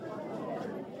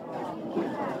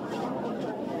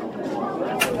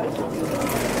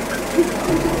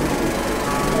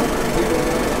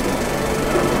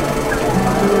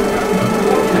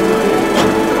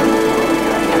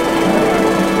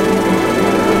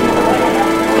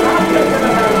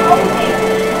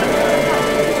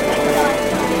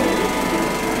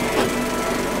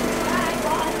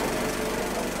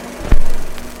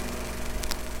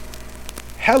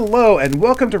Hello and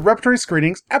welcome to Repertory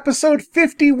Screenings, episode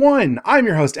 51. I'm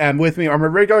your host, Em. With me are my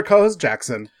regular co-host,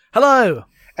 Jackson. Hello.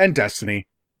 And Destiny.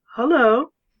 Hello.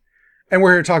 And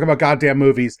we're here to talk about goddamn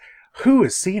movies. Who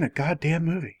has seen a goddamn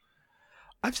movie?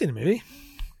 I've seen a movie.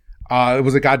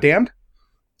 Was it goddamned?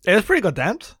 It was pretty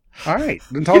goddamned. All right,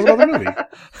 then tell us about the movie.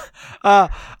 I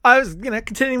was,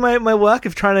 continuing my work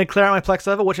of trying to clear out my Plex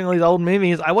server, watching all these old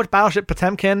movies. I watched Battleship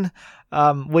Potemkin,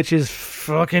 which is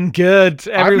fucking good.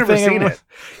 I've never seen it.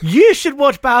 You should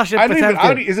watch Battleship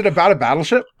Potemkin. Is it about a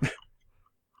battleship?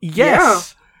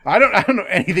 Yes. Yeah. I don't know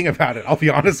anything about it. I'll be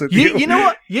honest with you. You know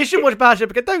what? You should watch Battleship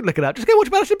Potemkin. Don't look it up. Just go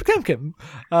watch Battleship Potemkin.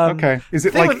 Okay. Is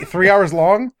it like 3 hours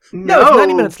long? No, it's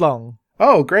 90 minutes long.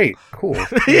 Oh, great. Cool.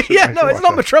 It's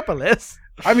not Metropolis.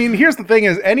 I mean, here's the thing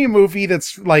is any movie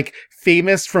that's like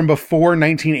famous from before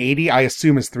 1980, I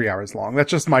assume is 3 hours long.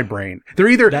 That's just my brain. They're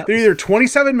either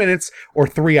 27 minutes or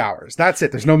 3 hours. That's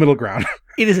it. There's no middle ground.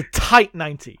 It is a tight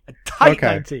 90. A tight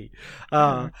 90.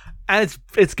 And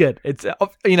it's good. It's,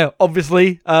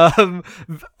 obviously,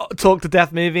 Talk to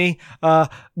Death movie,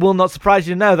 will not surprise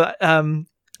you to know that,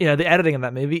 the editing in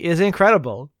that movie is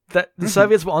incredible. That the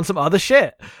Soviets were on some other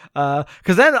shit.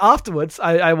 Because then afterwards,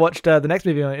 I watched the next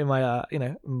movie in my,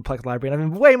 Plex library, and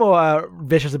I'm way more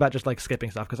vicious about just like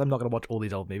skipping stuff because I'm not going to watch all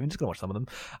these old movies. I'm just going to watch some of them.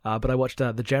 But I watched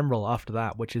The General after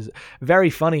that, which is very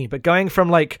funny. But going from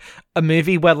like a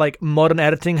movie where like modern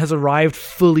editing has arrived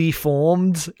fully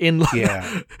formed in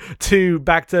to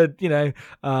back to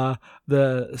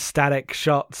the static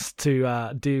shots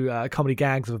to do comedy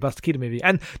gags of a Buster Keaton movie,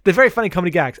 and they're very funny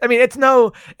comedy gags. I mean, it's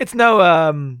no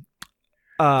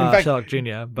in fact, Sherlock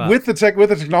Jr. But with the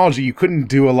technology, you couldn't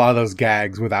do a lot of those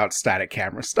gags without static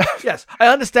camera stuff. Yes, I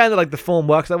understand that like the form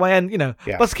works that way, and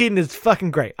Buster Keaton is fucking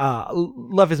great.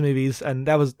 Love his movies, and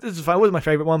this is fine. It wasn't my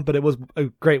favorite one, but it was a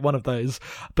great one of those.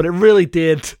 But it really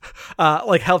did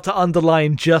help to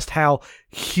underline just how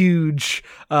huge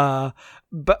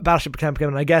Battleship Potemkin,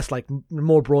 and I guess like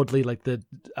more broadly like the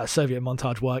Soviet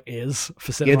montage work is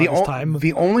for cinema at this time.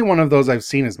 The only one of those I've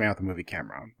seen is Man with the Movie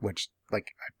Camera, which like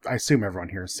I assume everyone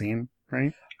here has seen,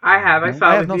 right? I have. I saw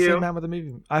I it have not with you. seen Man with the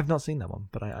Movie. I have not seen that one,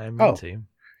 but I am meant to.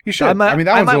 You should. I mean,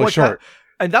 that one's really short.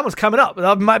 And that one's coming up.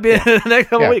 That might be in the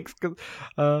next couple of weeks.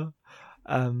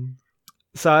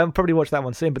 So I'll probably watch that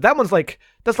one soon. But that one's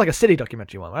that's like a city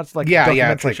documentary one. That's like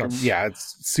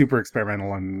it's super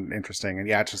experimental and interesting, and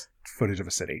it's just footage of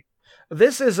a city.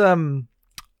 This is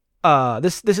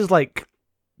this is like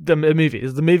the movie.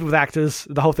 It's the movie with actors.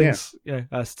 The whole thing's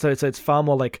so it's far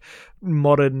more like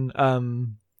modern.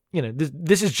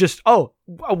 This is just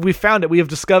we found it. We have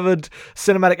discovered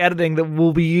cinematic editing that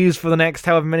will be used for the next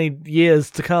however many years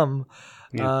to come.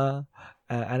 And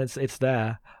it's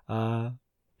there.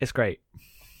 It's great.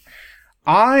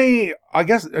 I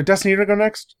guess Destiny, you to go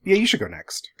next? Yeah, you should go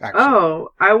next. Actually. Oh,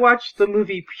 I watched the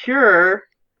movie Pure.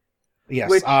 Yes,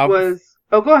 which was.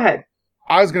 Oh, go ahead.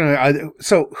 I was gonna.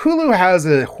 So Hulu has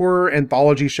a horror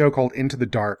anthology show called Into the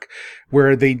Dark,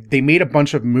 where they made a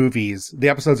bunch of movies. The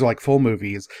episodes are like full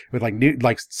movies with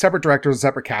like separate directors,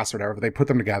 separate casts, or whatever. But they put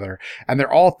them together, and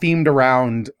they're all themed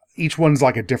around. Each one's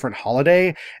like a different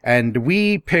holiday, and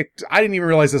we picked, I didn't even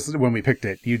realize this when we picked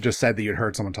it. You just said that you'd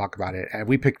heard someone talk about it, and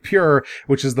we picked Pure,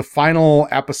 which is the final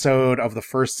episode of the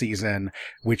first season,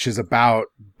 which is about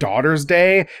Daughter's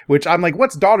Day, which I'm like,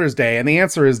 what's Daughter's Day? And the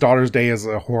answer is Daughter's Day is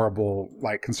a horrible,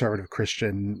 like, conservative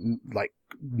Christian, like,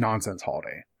 nonsense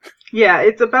holiday. Yeah,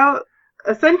 it's about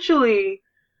essentially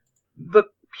the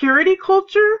purity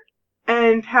culture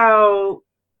and how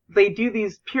they do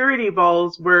these purity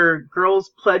balls where girls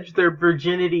pledge their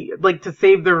virginity, like to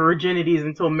save their virginities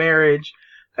until marriage,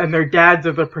 and their dads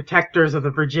are the protectors of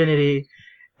the virginity.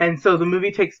 And so the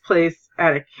movie takes place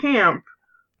at a camp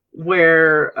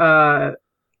where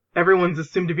everyone's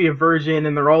assumed to be a virgin,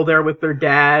 and they're all there with their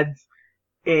dads,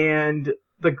 and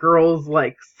the girls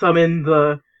like summon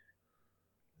the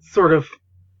sort of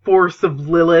force of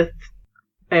Lilith,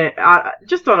 and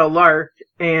just on a lark,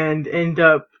 and end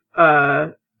up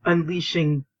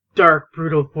unleashing dark,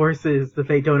 brutal forces that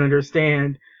they don't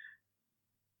understand.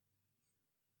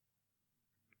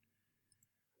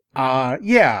 I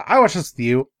watched this with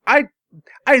you. I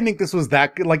didn't think this was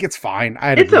that good. Like, it's fine.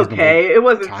 It's okay. It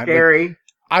wasn't scary.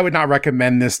 I would not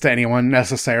recommend this to anyone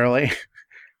necessarily.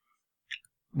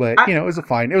 But it was a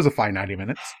fine 90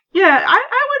 minutes. Yeah,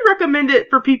 I would recommend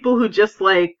it for people who just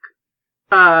like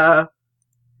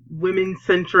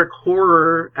women-centric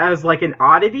horror as like an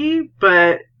oddity,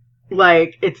 but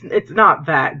like it's not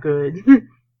that good.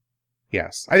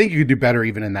 Yes, I think you could do better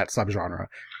even in that subgenre.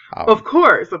 Of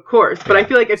course. But I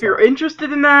feel like if you're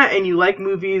interested in that and you like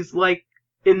movies like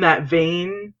in that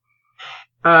vein,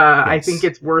 I think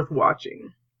it's worth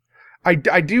watching. I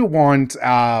do want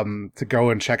to go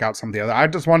and check out some of the other. I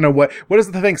just want to know what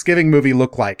does the Thanksgiving movie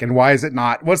look like, and why is it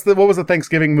not? What was the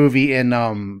Thanksgiving movie in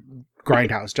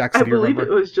Grindhouse? Jackson, I do you believe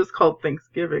remember? it was just called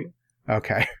Thanksgiving.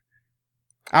 Okay.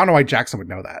 I don't know why Jackson would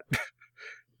know that.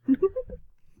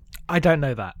 I don't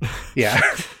know that. Yeah.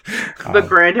 The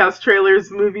Grindhouse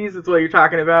trailers movies is what you're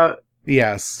talking about.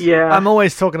 Yes. Yeah. I'm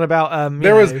always talking about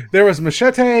there was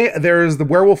Machete, there was the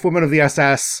Werewolf Woman of the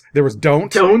SS, there was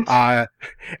Don't, and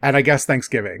I guess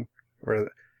Thanksgiving were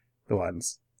the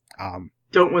ones.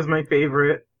 Don't was my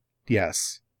favorite.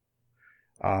 Yes.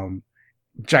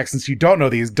 Jack, since you don't know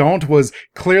these, Don't was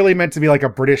clearly meant to be like a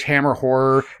British Hammer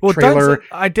horror trailer.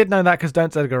 I did know that because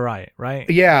Don't Edgar Wright, right?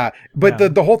 Yeah, but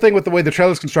the whole thing with the way the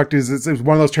trailer's constructed is it's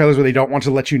one of those trailers where they don't want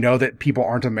to let you know that people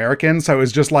aren't American, so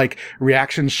it's just like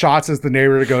reaction shots as the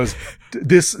narrator goes,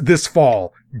 this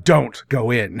fall, don't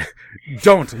go in.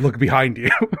 Don't look behind you.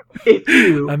 If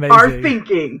you are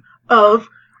thinking of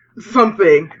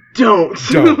something, don't.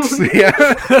 Yeah.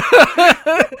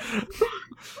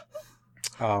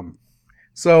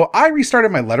 So I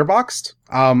restarted my Letterboxd,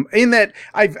 in that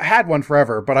I've had one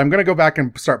forever, but I'm going to go back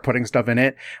and start putting stuff in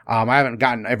it. I haven't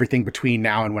gotten everything between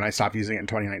now and when I stopped using it in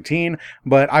 2019,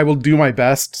 but I will do my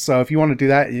best. So if you want to do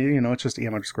that, it's just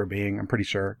EM_being, I'm pretty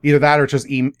sure. Either that or just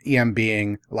EM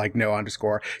being, like, no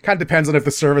underscore. Kind of depends on if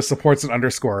the service supports an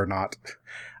underscore or not.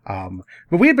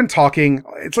 But we had been talking,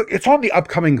 it's on the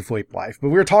upcoming VoIP Life, but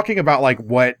we were talking about like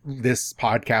what this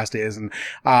podcast is and,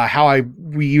 how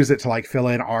we use it to like fill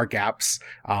in our gaps.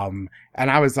 And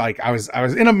I was like, I was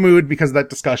in a mood because of that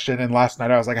discussion. And last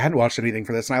night I was like, I hadn't watched anything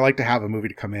for this and I like to have a movie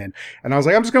to come in. And I was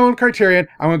like, I'm just going to Criterion.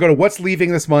 I'm going to go to what's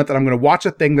leaving this month and I'm going to watch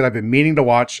a thing that I've been meaning to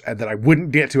watch and that I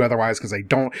wouldn't get to otherwise because I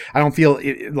don't feel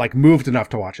like moved enough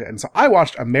to watch it. And so I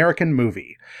watched American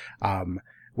Movie,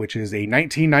 which is a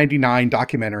 1999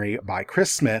 documentary by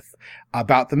Chris Smith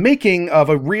about the making of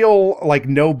a real, like,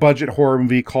 no-budget horror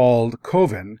movie called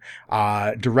Coven,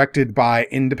 directed by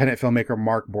independent filmmaker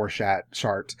Mark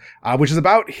Borchardt, which is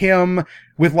about him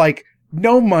with, like,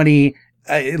 no money,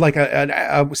 like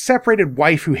a separated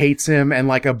wife who hates him and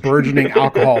like a burgeoning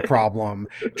alcohol problem,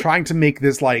 trying to make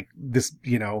this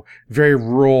very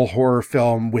rural horror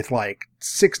film with like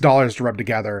 $6 to rub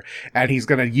together. And he's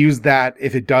going to use that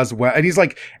if it does well. And he's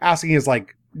like asking his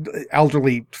like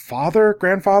elderly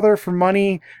grandfather for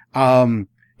money.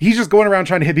 He's just going around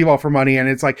trying to hit people up for money. And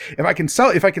it's like, if I can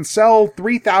sell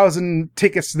 3,000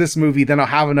 tickets to this movie, then I'll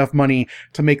have enough money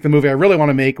to make the movie I really want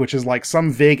to make, which is like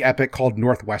some vague epic called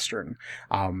Northwestern.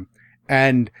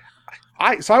 And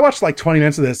I watched like 20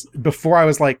 minutes of this before I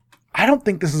was like, I don't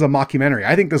think this is a mockumentary.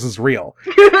 I think this is real.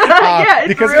 Yeah,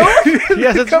 it's real.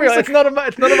 Yes, it's real. It's not a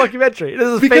mockumentary.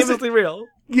 This is famously real.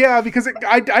 Yeah, because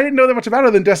I didn't know that much about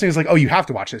it. Then Destiny was like, oh, you have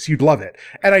to watch this. You'd love it.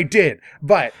 And I did.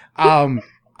 But, I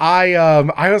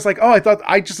was like,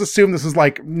 I just assumed this was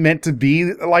like meant to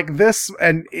be like this.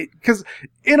 And cause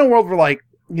in a world where like,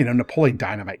 Napoleon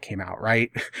Dynamite came out, right?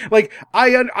 Like,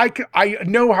 I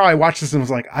know how I watched this and was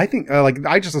like, I think,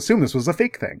 I just assumed this was a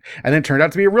fake thing. And then it turned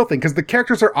out to be a real thing because the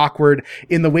characters are awkward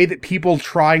in the way that people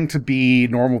trying to be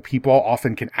normal people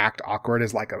often can act awkward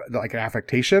as like an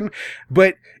affectation.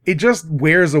 But it just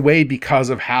wears away because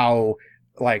of how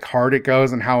like hard it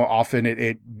goes and how often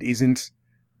it isn't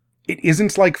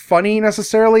like funny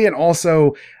necessarily. And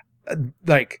also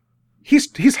like,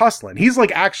 he's hustling. He's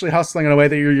like actually hustling in a way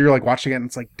that you're like watching it and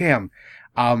it's like, damn.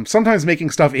 Sometimes making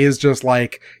stuff is just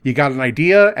like, you got an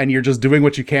idea and you're just doing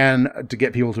what you can to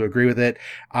get people to agree with it.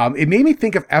 It made me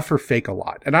think of F for Fake a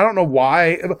lot. And I don't know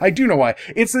why. I do know why.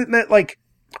 It's that like,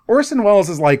 Orson Welles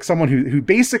is like someone who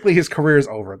basically his career is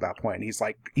over at that point. He's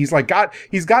got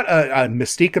a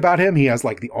mystique about him. He has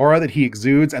like the aura that he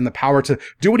exudes and the power to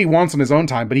do what he wants on his own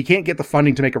time, but he can't get the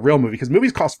funding to make a real movie because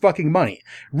movies cost fucking money,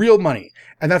 real money.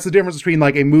 And that's the difference between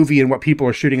like a movie and what people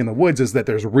are shooting in the woods is that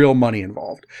there's real money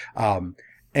involved.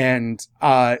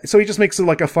 So he just makes it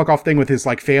like a fuck off thing with his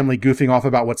like family goofing off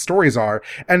about what stories are.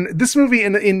 And this movie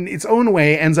in its own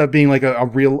way ends up being like a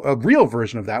real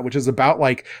version of that, which is about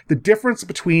like the difference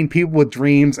between people with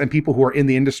dreams and people who are in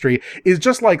the industry is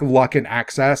just like luck and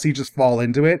access. You just fall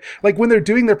into it. Like when they're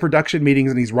doing their production meetings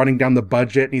and he's running down the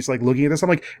budget and he's like looking at this, I'm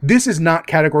like, this is not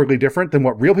categorically different than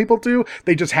what real people do.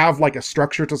 They just have like a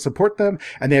structure to support them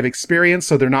and they have experience.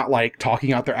 So they're not like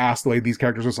talking out their ass the way these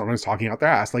characters are sometimes talking out their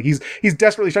ass. Like he's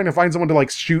desperately trying to find someone to like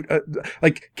shoot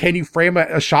can you frame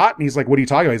a shot? And he's like, what are you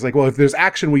talking about? He's like, well, if there's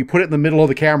action, will you put it in the middle of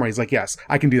the camera? He's like, yes,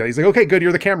 I can do that. He's like, okay, good.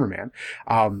 You're the cameraman.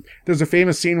 There's a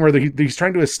famous scene where he's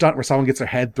trying to do a stunt where someone gets their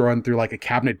head thrown through like a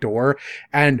cabinet door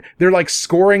and they're like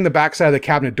scoring the backside of the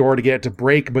cabinet door to get it to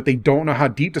break, but they don't know how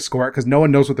deep to score it because no one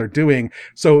knows what they're doing.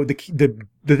 So the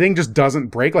the thing just doesn't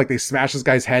break. Like they smash this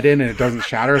guy's head in and it doesn't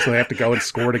shatter. So they have to go and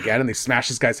score it again. And they smash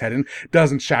this guy's head in,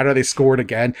 doesn't shatter. They score it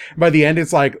again. By the end,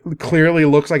 it's like clearly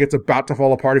looks like it's about to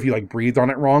fall apart if you like breathed on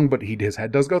it wrong, but his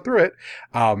head does go through it.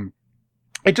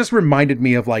 It just reminded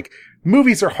me of like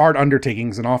movies are hard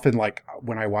undertakings. And often like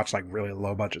when I watch like really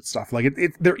low budget stuff, like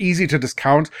they're easy to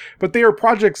discount, but they are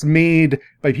projects made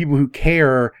by people who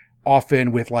care,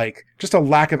 often with like just a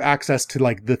lack of access to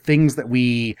like the things that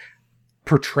we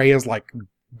portray as like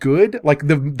good. Like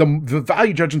the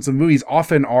value judgments of movies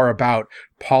often are about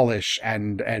polish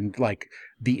and like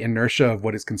the inertia of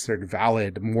what is considered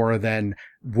valid more than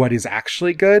what is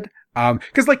actually good.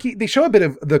 Cause like they show a bit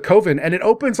of the Coven and it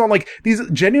opens on like these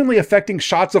genuinely affecting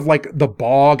shots of like the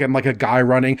bog and like a guy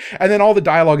running. And then all the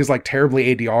dialogue is like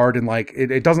terribly ADR'd and like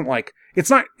it doesn't like, it's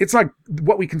not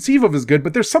what we conceive of as good,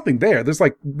 but there's something there. There's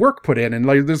like work put in and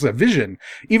like there's a vision,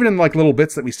 even in like little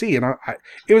bits that we see. And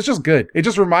it was just good. It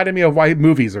just reminded me of why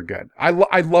movies are good. I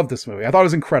love this movie. I thought it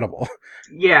was incredible.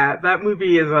 Yeah, that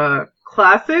movie is a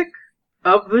classic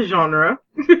of the genre.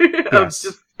 Yes.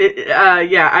 Of just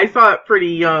yeah, I saw it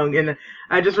pretty young, and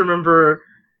I just remember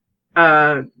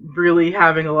really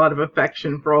having a lot of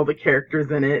affection for all the characters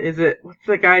in it. What's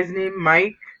the guy's name?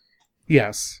 Mike?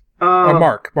 Yes.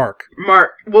 Mark.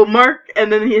 Well, Mark,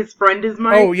 and then his friend is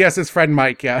Mike. Oh, yes, his friend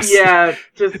Mike, yes. Yeah,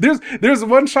 just... There's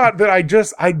one shot that I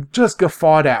just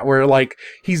guffawed at where, like,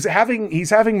 he's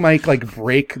having Mike, like,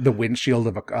 break the windshield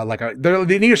of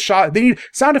they need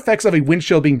sound effects of a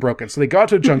windshield being broken. So they go out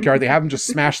to a junkyard, they have him just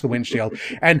smash the windshield.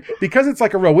 And because it's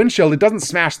like a real windshield, it doesn't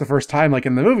smash the first time, like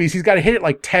in the movies. He's got to hit it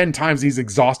like 10 times. He's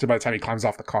exhausted by the time he climbs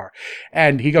off the car.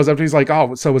 And he goes up to, he's like,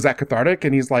 oh, so was that cathartic?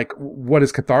 And he's like, what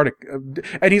is cathartic?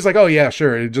 And he's like, oh yeah,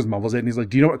 sure. He just mumbles it. And he's like,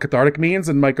 do you know what cathartic means?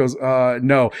 And Mike goes,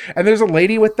 no. And there's a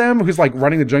lady with them who's like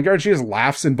running the junkyard. She just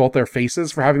laughs in both their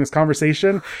faces for having this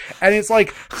conversation. And it's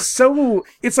like,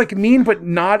 it's like mean, but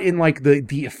not in like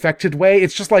the affected way.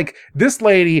 It's just like, this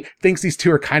lady thinks these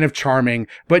two are kind of charming,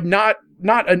 but not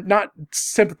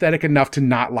sympathetic enough to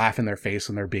not laugh in their face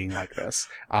when they're being like this.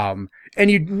 And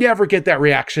you never get that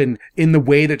reaction in the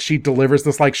way that she delivers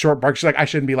this like short bark. She's like, I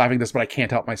shouldn't be laughing this, but I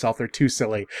can't help myself. They're too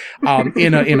silly.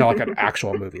 In a like an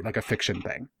actual movie, like a fiction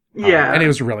thing. Yeah. And it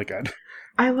was really good.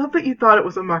 I love that you thought it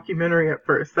was a mockumentary at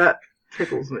first. That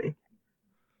tickles me.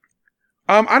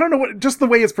 I don't know just the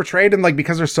way it's portrayed, and like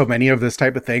because there's so many of this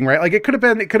type of thing, right? Like it could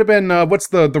have been what's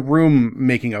the Room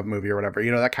making of movie or whatever,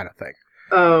 that kind of thing.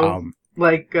 Oh,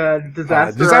 like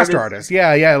Disaster Artist.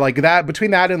 Yeah, like that.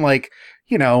 Between that and like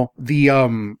the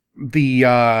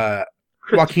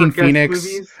Joaquin Phoenix.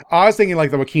 Movies? I was thinking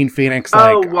like the Joaquin Phoenix,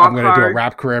 like I'm going to do a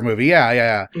rap career movie.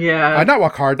 Yeah. Not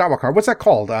Walk Hard. What's that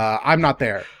called? I'm Not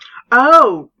There.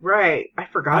 Oh, right. I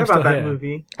forgot about that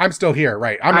movie. I'm Still Here.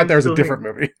 Right. I'm Not There is a different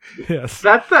movie. Yes.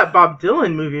 That's that Bob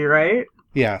Dylan movie, right?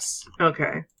 Yes.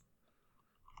 Okay.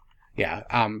 Yeah.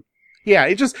 Yeah,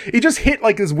 it just hit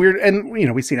like this weird, and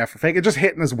we've seen F for Fake. It just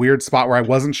hit in this weird spot where I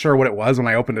wasn't sure what it was when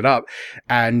I opened it up,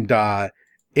 and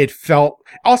it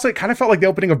kind of felt like the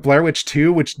opening of Blair Witch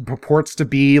 2, which purports to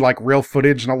be like real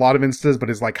footage in a lot of instances, but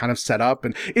is like kind of set up,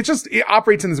 and it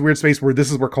operates in this weird space where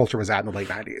this is where culture was at in the late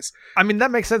 90s. I mean,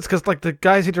 that makes sense because like the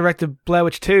guys who directed Blair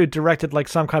Witch 2 directed like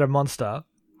Some Kind of Monster.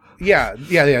 Yeah.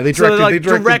 They directed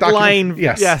direct line.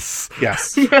 Yes.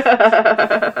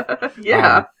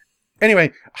 Yeah.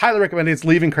 Anyway, highly recommend it. It's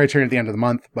leaving Criterion at the end of the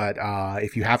month, but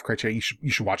if you have Criterion,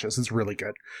 you should watch this. It's really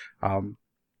good.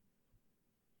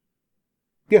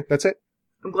 Yeah, that's it.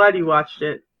 I'm glad you watched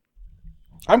it.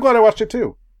 I'm glad I watched it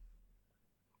too.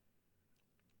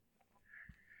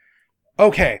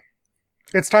 Okay.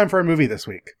 It's time for a movie this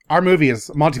week. Our movie is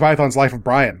Monty Python's Life of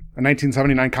Brian, a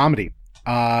 1979 comedy.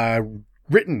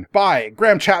 Written by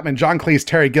Graham Chapman, John Cleese,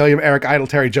 Terry Gilliam, Eric Idle,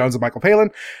 Terry Jones, and Michael Palin,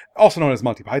 also known as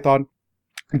Monty Python.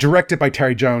 Directed by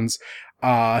Terry Jones.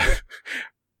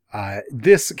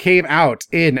 This came out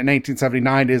in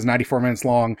 1979. It is 94 minutes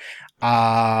long.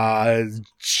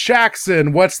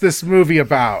 Jackson, what's this movie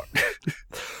about?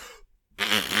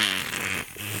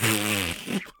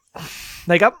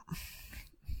 Makeup?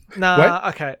 Nah, what?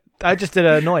 Okay. I just did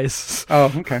a noise.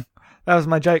 Oh, okay. That was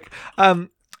my joke.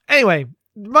 Anyway,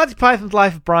 Monty Python's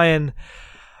Life of Brian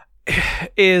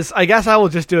is, I guess I will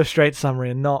just do a straight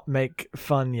summary and not make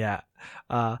fun yet.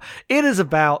 It is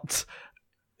about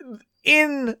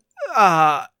in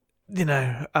the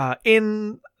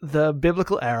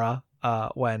biblical era,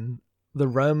 when the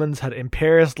Romans had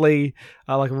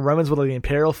Romans were the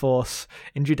imperial force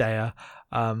in Judea.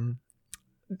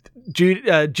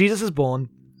 Jesus is born,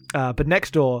 but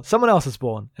next door someone else is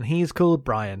born, and he's called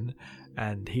Brian.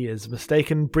 and he is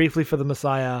mistaken briefly for the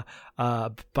Messiah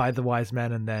by the wise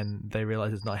men, and then they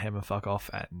realize it's not him and fuck off,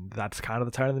 and that's kind of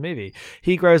the tone of the movie.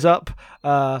 He grows up,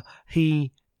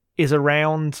 he is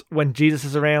around when Jesus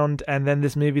is around, and then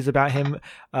this movie's about him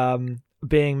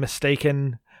being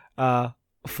mistaken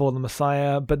for the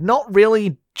Messiah, but not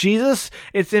really Jesus.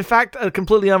 It's in fact a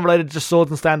completely unrelated, just swords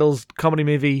and sandals comedy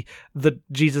movie that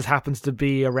Jesus happens to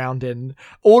be around in.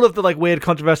 All of the like weird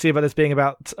controversy about this being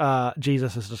about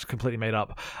Jesus is just completely made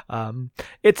up.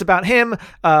 It's about him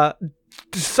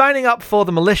signing up for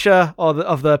the militia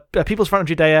of the People's Front of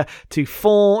Judea to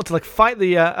fight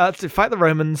the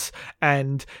Romans,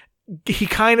 and he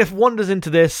kind of wanders into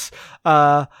this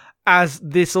as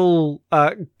this all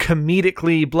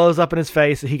comedically blows up in his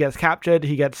face. He gets captured,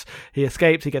 he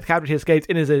escapes, he gets captured, he escapes.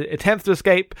 In his attempt to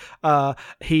escape,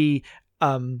 he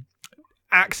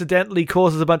accidentally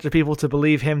causes a bunch of people to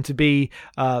believe him to be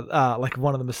like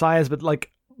one of the messiahs, but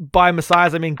like by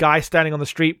messiahs I mean guys standing on the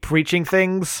street preaching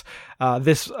things.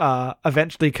 This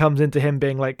eventually comes into him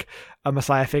being like a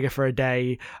messiah figure for a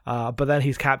day, but then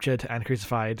he's captured and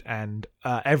crucified, and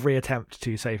every attempt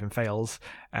to save him fails,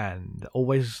 and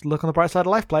always look on the bright side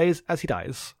of life plays as he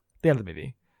dies. The end of the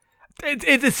movie.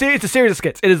 It's a series of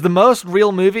skits. It is the most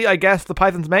real movie, I guess, the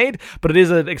Pythons made, but it is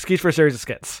an excuse for a series of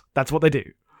skits. That's what they do.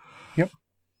 Yep.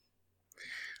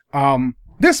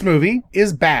 This movie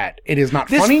is bad. It is not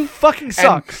funny. This fucking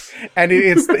sucks. And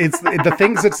it's the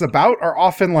things it's about are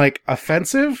often like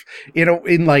offensive, in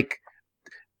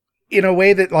a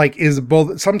way that like is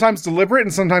both sometimes deliberate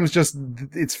and sometimes just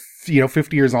it's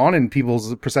 50 years on and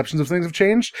people's perceptions of things have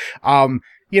changed. In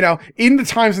the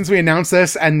time since we announced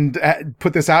this and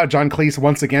put this out, John Cleese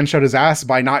once again showed his ass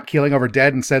by not keeling over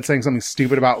dead, instead saying something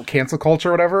stupid about cancel culture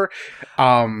or whatever.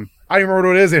 I don't remember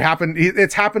what it is. It happened.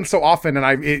 It's happened so often, and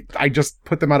I just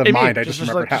put them out of mind. I just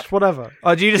remember like, just whatever.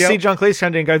 Do you just see John Cleese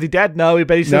trying to go, "The dead"? No,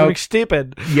 but he said something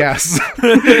stupid. Yes.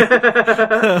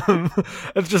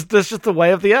 It's just the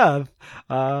way of the earth.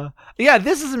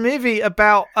 This is a movie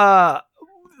about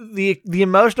the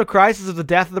emotional crisis of the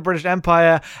death of the British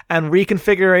Empire and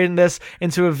reconfiguring this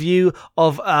into a view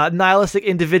of nihilistic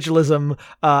individualism,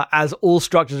 as all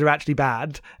structures are actually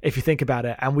bad if you think about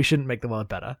it, and we shouldn't make the world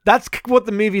better. That's what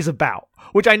the movie's about,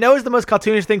 which I know is the most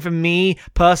cartoonish thing for me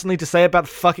personally to say about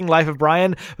the fucking life of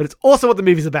Brian, but it's also what the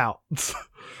movie's about.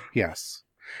 Yes.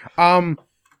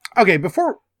 Okay,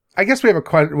 before I guess we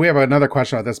have another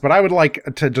question about this, but I would like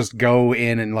to just go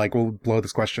in and like we'll blow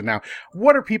this question now.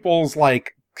 What are people's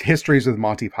like histories with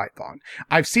Monty Python?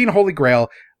 I've seen Holy Grail.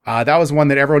 That was one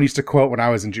that everyone used to quote when I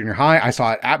was in junior high. I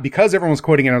saw it because everyone was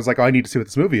quoting it. I was like, oh, I need to see what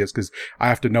this movie is because I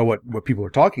have to know what people are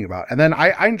talking about. And then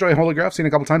I enjoy Holy Grail. I've seen it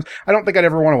a couple times. I don't think I'd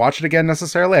ever want to watch it again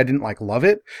necessarily. I didn't like love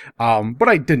it. But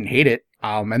I didn't hate it.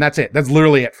 And that's it. That's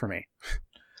literally it for me.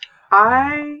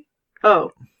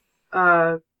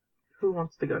 Who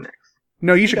wants to go next?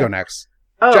 No, you should go next.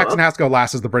 Oh, Jackson has to go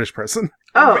last as the British person.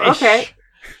 Oh, okay.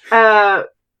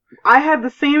 I had the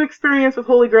same experience with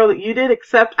Holy Grail that you did,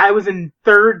 except I was in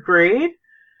 3rd grade.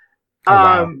 Oh,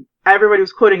 wow. Everybody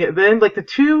was quoting it then. Like, the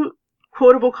two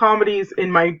quotable comedies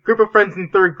in my group of friends in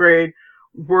 3rd grade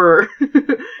were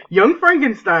Young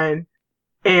Frankenstein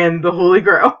and The Holy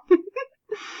Grail.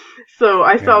 So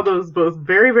I saw those both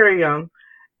very, very young.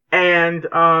 And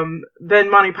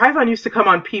then Monty Python used to come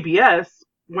on PBS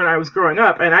when I was growing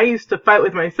up, and I used to fight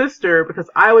with my sister because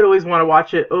I would always want to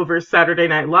watch it over Saturday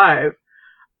Night Live.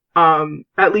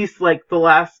 At least like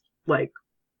the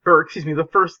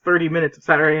first 30 minutes of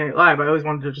Saturday Night Live, I always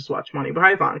wanted to just watch Monty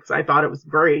Python because I thought it was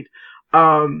great.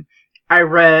 I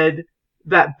read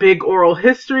that big oral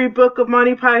history book of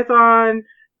Monty Python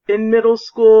in middle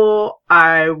school.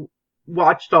 I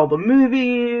watched all the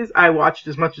movies. I watched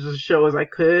as much of the show as I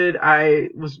could. I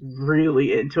was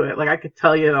really into it. Like, I could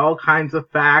tell you all kinds of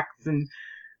facts, and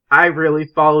I really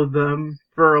followed them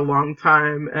for a long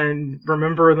time and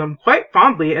remember them quite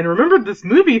fondly, and remembered this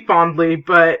movie fondly,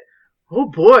 but oh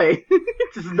boy,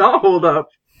 it does not hold up.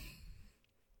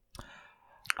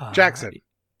 Jackson.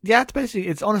 Yeah,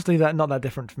 it's honestly not that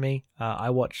different for me.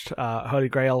 I watched Holy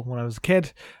Grail when I was a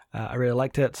kid. I really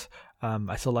liked it.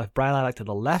 I saw Life of Brian. I liked it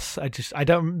a little less.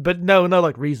 No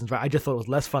like reasons, right? I just thought it was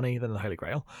less funny than the Holy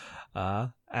Grail.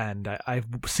 And I've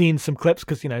seen some clips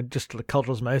because, just the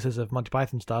cultural osmosis of Monty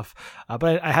Python stuff.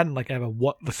 But I hadn't like ever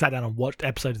sat down and watched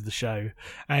episodes of the show.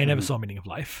 And I never saw Meaning of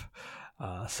Life.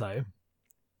 So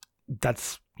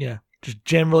that's, just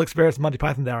general experience of Monty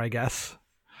Python there, I guess.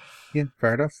 Yeah,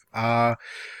 fair enough.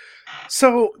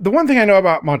 So the one thing I know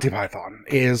about Monty Python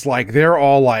is like they're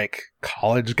all like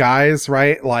college guys,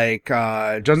 right? Like,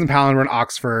 Judson Palin were in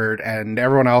Oxford and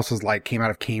everyone else was like, came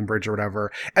out of Cambridge or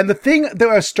whatever. And the thing that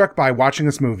I was struck by watching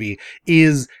this movie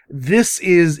is this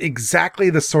is exactly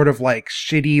the sort of like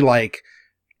shitty, like,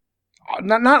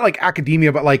 not like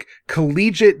academia, but like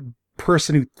collegiate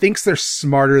person who thinks they're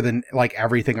smarter than like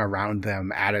everything around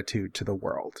them attitude to the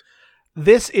world.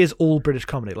 This is all British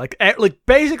comedy, like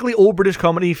basically all British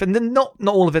comedy, and then not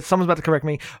all of it. Someone's about to correct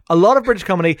me. A lot of British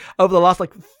comedy over the last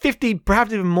like 50,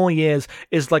 perhaps even more years,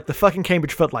 is like the fucking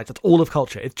Cambridge footlights. That's all of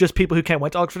culture. It's just people who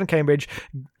went to Oxford and Cambridge,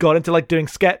 got into like doing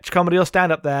sketch comedy or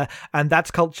stand up there, and that's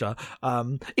culture.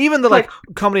 Even the like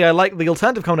comedy I like, the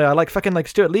alternative comedy I like, fucking like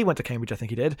Stuart Lee went to Cambridge, I think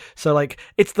he did. So like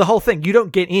it's the whole thing. You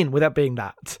don't get in without being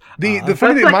that. The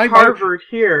funny thing, like Harvard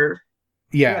here.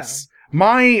 Yes, yeah.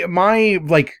 My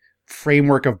like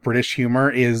framework of British humor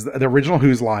is the original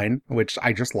Who's Line, which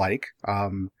I just like,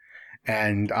 and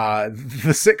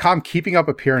the sitcom Keeping Up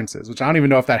Appearances, which I don't even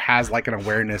know if that has like an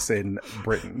awareness in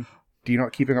Britain. Do you know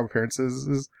what Keeping Up Appearances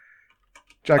is,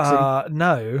 Jackson?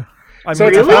 No. I So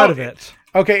mean, it's I've heard of it.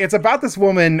 Okay, it's about this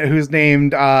woman who's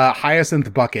named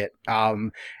Hyacinth Bucket,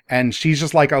 and she's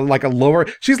just like a lower.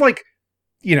 She's like,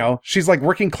 you know, she's like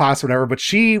working class or whatever, but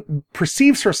she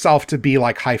perceives herself to be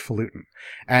like highfalutin.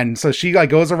 And so she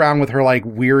like goes around with her like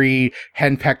weary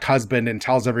henpecked husband and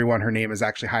tells everyone her name is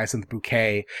actually Hyacinth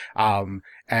Bouquet. And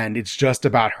it's just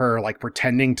about her like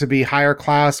pretending to be higher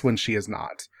class when she is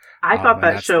not. I thought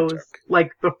that show was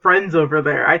like the Friends over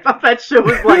there. I thought that show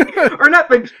was like, or not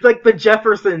the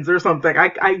Jeffersons or something.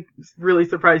 I'm really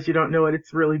surprised you don't know it.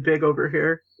 It's really big over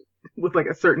here with like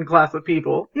a certain class of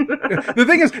people. The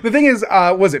thing is,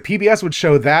 was it PBS would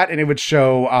show that, and it would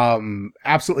show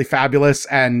Absolutely Fabulous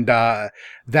and that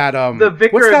the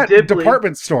Vicar what's that of Dibley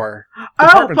department store?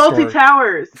 Fawlty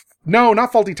Towers. No,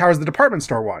 not Fawlty Towers. The department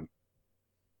store one.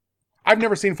 I've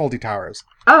never seen Fawlty Towers.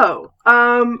 Oh,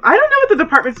 I don't know what the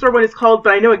department store one is called,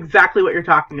 but I know exactly what you're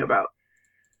talking about.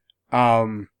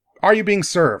 Are You Being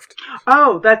Served?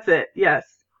 Oh, that's it. Yes.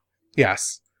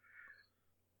 Yes.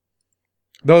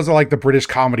 Those are like the British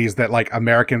comedies that like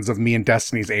Americans of me and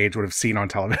Destiny's age would have seen on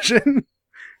television.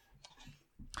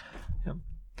 Yeah.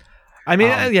 I mean,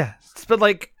 yeah, but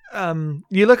like,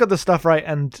 you look at the stuff, right,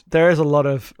 and there is a lot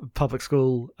of public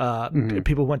school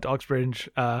people went to Oxbridge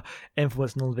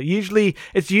influence and all of it.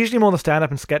 It's usually more the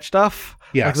stand-up and sketch stuff.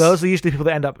 Yes. Like those are usually people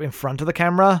that end up in front of the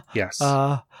camera. Yes.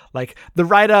 Like the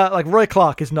writer, like Roy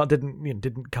Clark,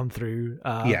 didn't come through.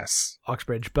 Yes.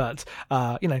 Oxbridge, but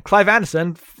Clive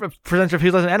Anderson, presenter of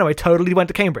Who's Line Anyway, totally went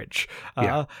to Cambridge.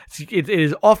 It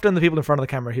is often the people in front of the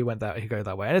camera who go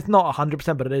that way, and it's not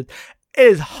 100%, but it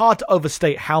is hard to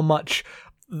overstate how much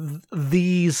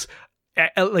these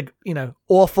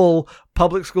awful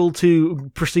public school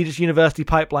to prestigious university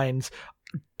pipelines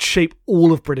shape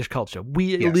all of British culture.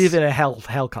 We live in a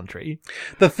hell country.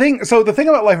 The thing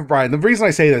about Life of Brian, the reason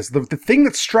I say this, the thing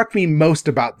that struck me most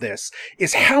about this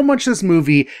is how much this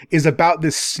movie is about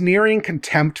this sneering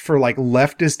contempt for like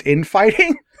leftist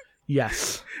infighting.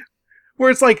 Yes. Where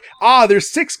it's like,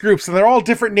 there's 6 groups and they're all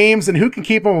different names and who can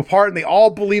keep them apart and they all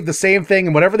believe the same thing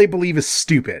and whatever they believe is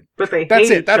stupid. But they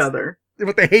hate each other.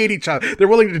 But they hate each other. They're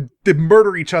willing to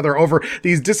murder each other over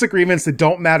these disagreements that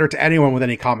don't matter to anyone with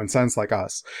any common sense like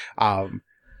us. And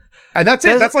that's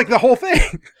it. That's like the whole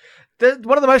thing.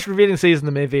 One of the most revealing scenes in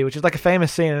the movie, which is like a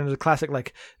famous scene and there's a classic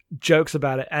like jokes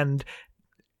about it, and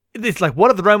it's like, what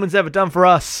have the Romans ever done for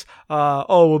us?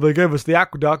 Well, they gave us the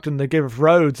aqueduct and they gave us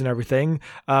roads and everything.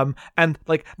 And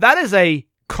like that is a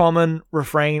common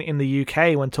refrain in the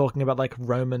UK when talking about like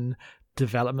Roman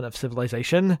development of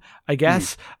civilization, I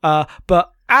guess.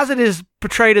 But as it is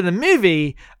portrayed in the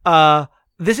movie,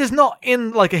 this is not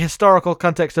in like a historical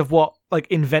context of what like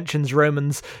inventions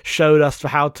Romans showed us for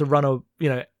how to run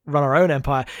our own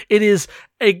empire. It is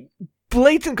a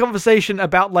blatant conversation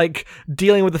about like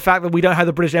dealing with the fact that we don't have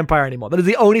the British Empire anymore. That is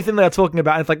the only thing they're talking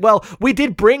about. And it's like, well, we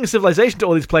did bring civilization to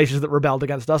all these places that rebelled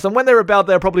against us, and when they rebelled,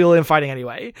 they're probably all infighting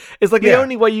anyway. It's like the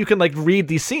only way you can like read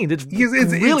these scenes. It's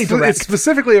really direct. It's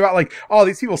specifically about like,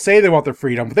 these people say they want their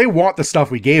freedom, but they want the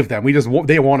stuff we gave them.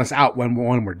 They want us out when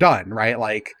we're done, right?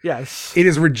 Like, yes, it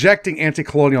is rejecting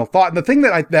anti-colonial thought. And the thing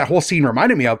that whole scene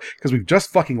reminded me of, because we've just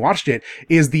fucking watched it,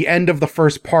 is the end of the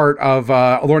first part of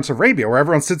Lawrence of Arabia, where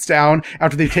everyone sits down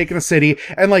after they've taken the city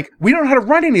and like, we don't know how to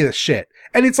run any of this shit.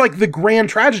 And it's like the grand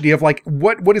tragedy of like,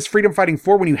 what is freedom fighting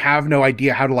for when you have no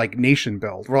idea how to like nation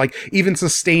build or like even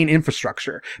sustain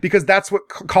infrastructure? Because that's what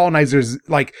colonizers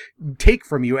like take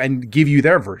from you and give you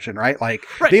their version, right? Like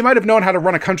they might have known how to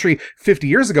run a country 50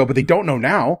 years ago, but they don't know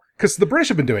now because the British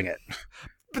have been doing it.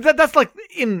 But that's like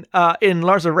in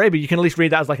Lawrence of Arabia, you can at least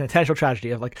read that as like an intentional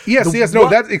tragedy of like yes,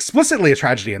 that's explicitly a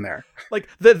tragedy in there. Like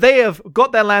they have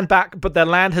got their land back, but their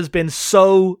land has been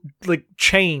so like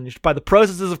changed by the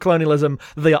processes of colonialism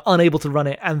that they are unable to run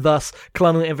it, and thus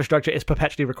colonial infrastructure is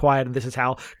perpetually required. And this is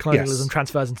how colonialism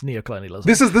transfers into neocolonialism.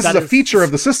 This is a feature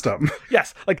of the system.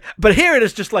 Yes, like, but here it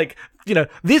is just like,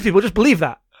 these people just believe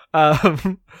that.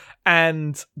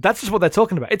 And that's just what they're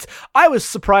talking about. I was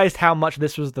surprised how much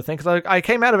this was the thing, because I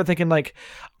came out of it thinking like,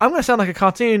 I'm going to sound like a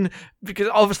cartoon, because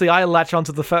obviously I latch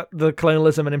onto the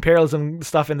colonialism and imperialism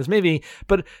stuff in this movie,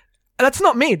 but that's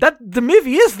not me. The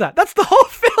movie is that. That's the whole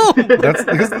film. That's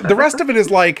because the rest of it is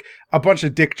like a bunch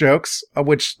of dick jokes,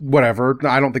 which whatever.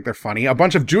 I don't think they're funny. A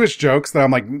bunch of Jewish jokes that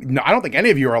I'm like, no, I don't think any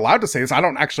of you are allowed to say this. I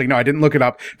don't actually know. I didn't look it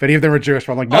up if any of them were Jewish.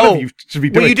 But I'm like, none of you should be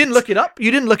doing. Well, you didn't look it up. You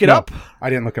didn't look it up. I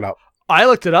didn't look it up. I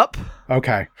looked it up.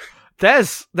 Okay.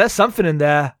 There's something in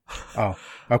there. Oh,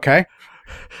 okay.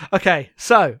 Okay,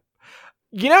 so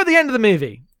at the end of the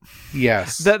movie,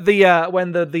 yes, that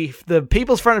when the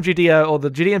People's Front of Judea, or the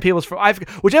Judean People's Front,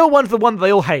 whichever one's the one that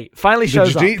they all hate, finally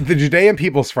shows up. The Judean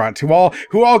People's Front, who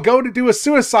all go to do a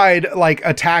suicide like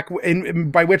attack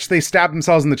by which they stab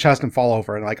themselves in the chest and fall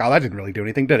over, and like, oh, that didn't really do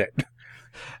anything, did it?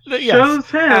 Yes.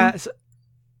 Shows him.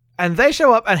 And they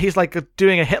show up, and he's like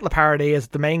doing a Hitler parody as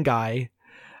the main guy.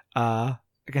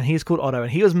 Again, he's called Otto,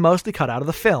 and he was mostly cut out of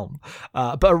the film.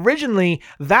 But originally,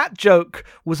 that joke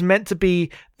was meant to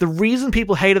be the reason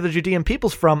people hated the Judean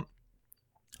People's Front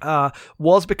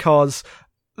was because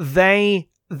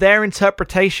their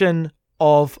interpretation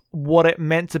of what it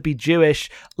meant to be Jewish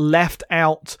left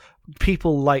out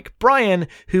people like Brian,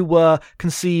 who were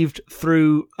conceived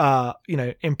through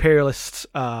imperialist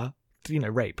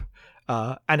rape.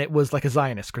 And it was like a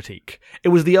Zionist critique. It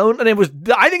was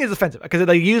I think it's offensive because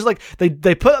they use like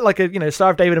they put like a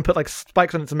Star of David and put like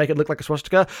spikes on it to make it look like a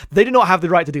swastika. They do not have the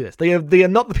right to do this. They are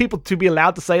not the people to be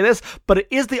allowed to say this, but it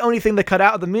is the only thing they cut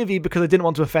out of the movie because they didn't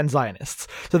want to offend Zionists.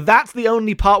 So that's the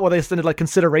only part where they extended like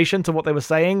consideration to what they were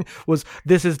saying, was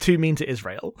this is too mean to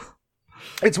Israel.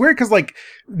 It's weird because like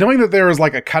knowing that there was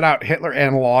like a cutout Hitler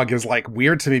analog is like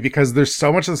weird to me, because there's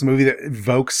so much of this movie that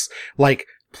evokes like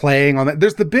playing on that.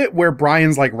 There's the bit where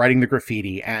Brian's like writing the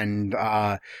graffiti, and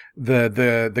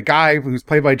the guy who's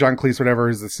played by John Cleese, whatever,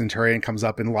 who's the Centurion, comes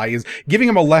up and like is giving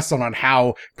him a lesson on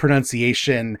how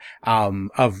pronunciation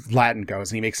of Latin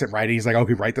goes, and he makes it right. And he's like,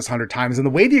 "Okay, write this 100 times." And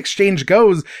the way the exchange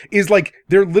goes is like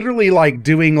they're literally like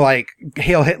doing like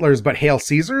Hail Hitlers but Hail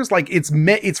Caesars. Like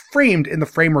it's framed in the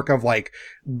framework of like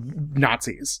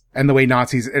Nazis and the way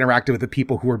Nazis interacted with the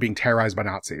people who were being terrorized by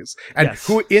Nazis, and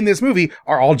who in this movie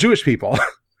are all Jewish people.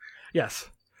 Yes.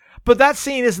 But that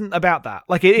scene isn't about that.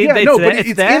 Like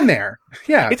it's there. In there.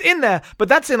 Yeah. It's in there, but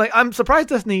that's in like, I'm surprised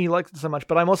Disney likes it so much,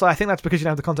 but I think that's because you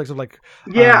don't have the context of like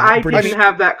I didn't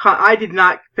have that I did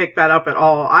not pick that up at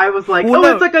all. I was like,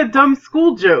 it's like a dumb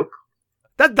school joke.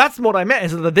 That's what I meant,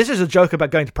 is that this is a joke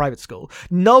about going to private school.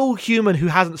 No human who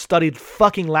hasn't studied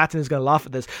fucking Latin is going to laugh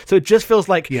at this. So it just feels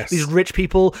like these rich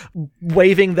people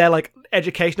waving their like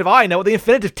education of, I know what the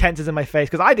infinitive tense is in my face.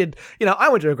 Because I did, I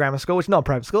went to a grammar school, which is not a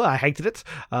private school. I hated it.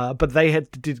 But they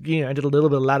did a little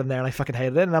bit of Latin there, and I fucking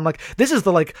hated it. And I'm like, this is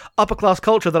the like upper class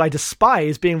culture that I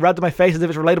despise being rubbed in my face as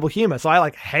if it's relatable humor. So I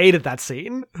like hated that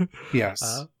scene.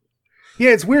 Yes.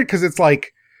 Yeah, it's weird because it's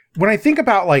like, when I think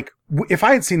about like, if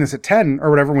I had seen this at 10 or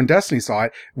whatever, when Destiny saw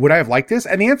it, would I have liked this?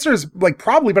 And the answer is like,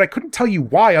 probably, but I couldn't tell you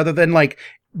why, other than like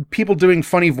people doing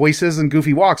funny voices and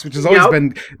goofy walks, which has always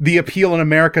been the appeal in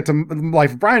America to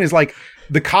Life of Brian, is like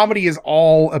the comedy is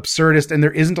all absurdist, and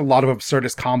there isn't a lot of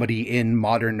absurdist comedy in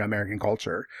modern American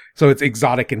culture. So it's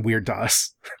exotic and weird to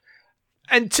us.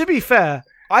 And to be fair,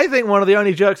 I think one of the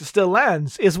only jokes that still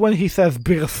lands is when he says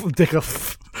because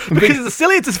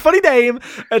it's a funny name,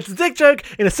 it's a dick joke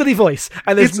in a silly voice,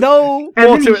 and there's no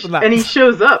more to it than that. And he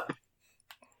shows up.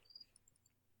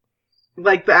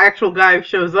 Like, the actual guy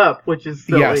shows up, which is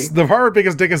silly. Yes, the part where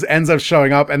Biggest Dickus ends up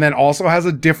showing up and then also has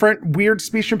a different weird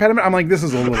speech impediment. I'm like, this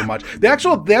is a little much. The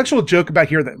actual joke about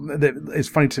here that is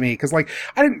funny to me, because like,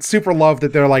 I didn't super love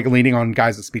that they're like leaning on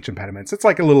guys with speech impediments. It's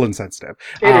like a little insensitive.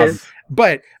 It is.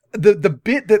 But the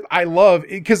bit that I love,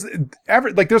 because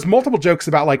there's multiple jokes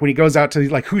about like when he goes out to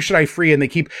like, who should I free?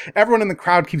 And everyone in the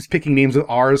crowd keeps picking names with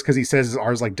R's because he says his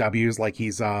R's like W's, like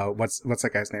he's, what's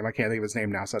that guy's name? I can't think of his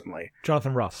name now suddenly.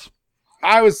 Jonathan Ross.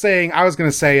 I was going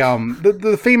to say,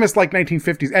 the famous like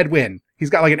 1950s Ed Wynn. He's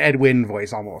got like an Ed Wynn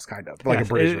voice almost, kind of like a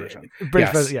British version.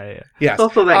 Version, yeah. Yes. It's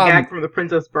also that gag from The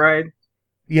Princess Bride.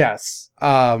 Yes.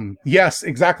 Yes,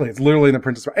 exactly. It's literally in The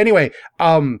Princess Bride. Anyway,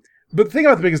 But the thing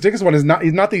about the Biggest Dickus one is not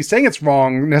that he's saying it's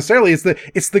wrong necessarily.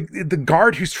 It's the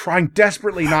guard who's trying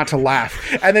desperately not to laugh,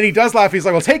 and then he does laugh. He's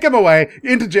like, "Well, take him away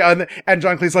into jail." And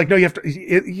John Cleese's like, "No, you have to.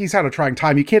 He's had a trying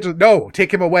time. You can't just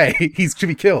take him away. He's to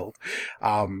be killed."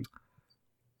 I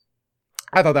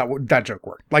thought that joke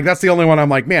worked. Like, that's the only one I'm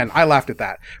like, man, I laughed at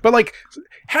that. But like,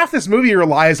 half this movie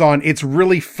relies on it's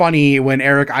really funny when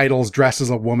Eric Idle's dressed as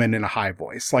a woman in a high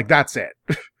voice. Like, that's it.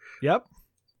 Yep.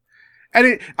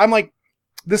 And I'm like.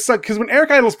 This because when Eric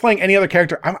Idle's playing any other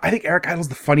character, I think Eric Idle's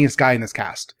the funniest guy in this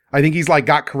cast. I think he's like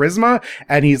got charisma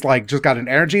and he's like just got an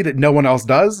energy that no one else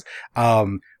does.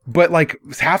 But like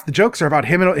half the jokes are about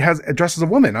him and has dressed as a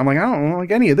woman. I'm like, I don't like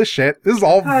any of this shit. This is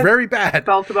all very bad.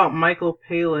 Felt about Michael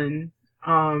Palin,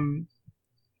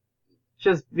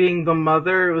 just being the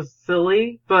mother. It was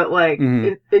silly, but like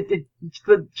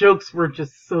the jokes were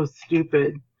just so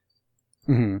stupid.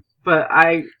 Mm-hmm. But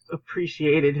I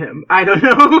appreciated him. I don't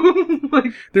know.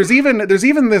 Like, there's even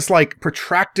this like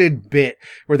protracted bit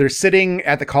where they're sitting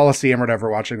at the Coliseum or whatever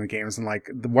watching the games, and like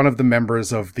one of the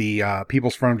members of the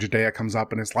People's Front of Judea comes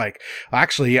up and is like,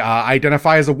 actually, I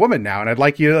identify as a woman now, and I'd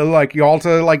like you all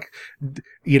to like,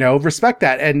 respect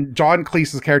that. And John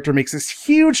Cleese's character makes this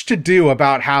huge to do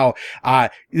about how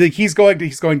he's going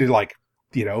to like,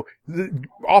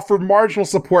 offer marginal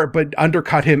support, but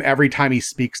undercut him every time he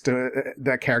speaks to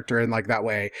that character in like that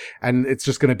way. And it's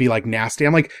just going to be like nasty.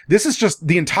 I'm like, this is just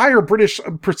the entire British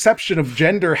perception of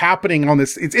gender happening on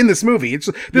this. It's in this movie.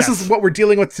 This is what we're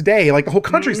dealing with today. Like the whole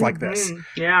country's like this.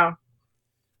 Yeah.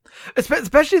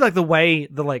 Especially like the way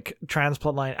the like trans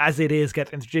plotline as it is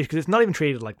gets introduced, because it's not even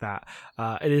treated like that.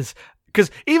 It is. Because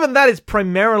even that is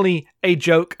primarily a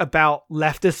joke about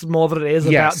leftists more than it is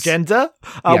about gender,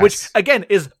 which again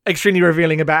is extremely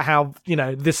revealing about how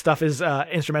this stuff is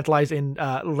instrumentalized in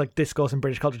like discourse in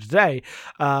British culture today.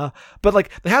 But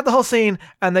like they have the whole scene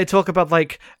and they talk about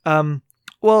like,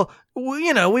 we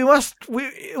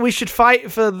should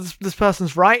fight for this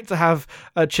person's right to have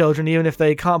children, even if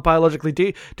they can't biologically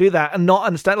do that, and not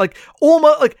understand like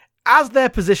almost like. As their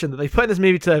position that they put in this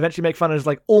movie to eventually make fun of is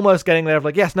like almost getting there of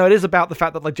like, yes, no, it is about the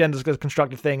fact that like gender is a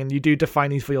constructive thing and you do define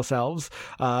these for yourselves,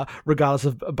 regardless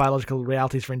of biological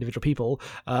realities for individual people.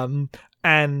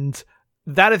 And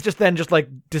that is just like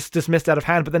dismissed out of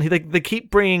hand. But then they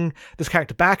keep bringing this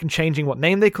character back and changing what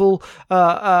name they call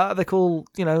them.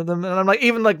 And I'm like,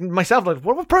 even like myself, like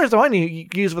what pronouns do I need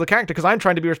to use for the character? Because I'm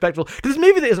trying to be respectful to this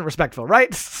movie that isn't respectful,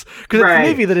 right? Because it's a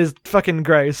movie that is fucking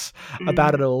gross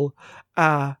about it all.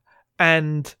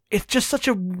 And it's just such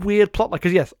a weird plot. Like,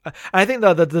 because yes, I think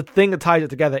the thing that ties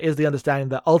it together is the understanding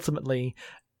that ultimately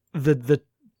the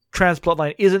trans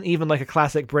plotline isn't even like a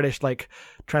classic British like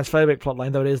transphobic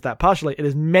plotline, though it is that partially. It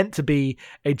is meant to be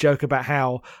a joke about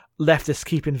how leftists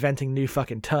keep inventing new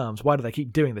fucking terms. Why do they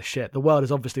keep doing this shit? The world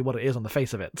is obviously what it is on the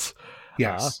face of it.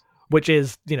 Yes. Which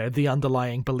is, the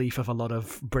underlying belief of a lot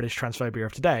of British transphobia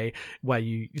of today, where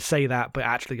you say that, but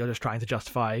actually you're just trying to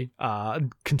justify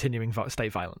continuing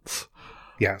state violence.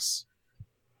 Yes.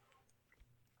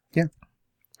 Yeah.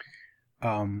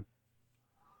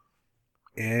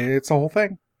 It's a whole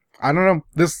thing. I don't know.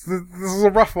 This is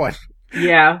a rough one.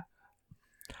 Yeah.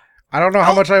 I don't know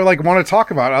how much I like want to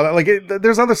talk about.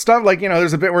 There's other stuff. Like,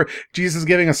 there's a bit where Jesus is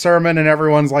giving a sermon and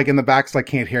everyone's like in the back, like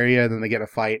can't hear you, and then they get a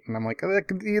fight, and I'm like,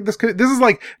 this is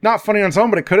like not funny on its own,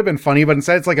 but it could have been funny. But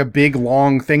instead, it's like a big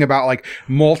long thing about like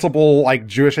multiple like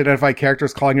Jewish identified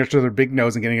characters calling each other big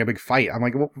nose and getting a big fight. I'm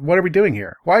like, what are we doing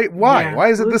here? Why? Yeah, why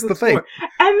isn't this the thing? And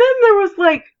then there was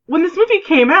like when this movie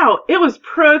came out, it was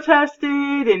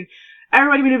protested and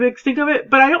everybody made a big stink of it,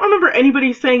 but I don't remember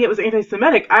anybody saying it was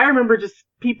anti-Semitic. I remember just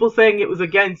people saying it was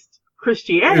against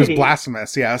Christianity. It was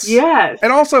blasphemous, yes. Yes.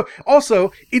 And also,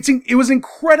 it was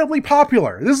incredibly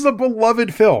popular. This is a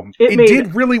beloved film. It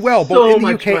did really well, both in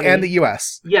the UK and the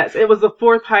US. Yes, it was the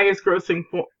fourth highest grossing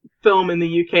film in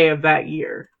the UK of that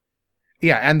year.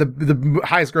 Yeah, and the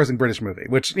highest grossing British movie,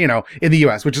 which, in the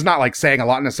US, which is not like saying a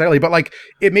lot necessarily, but like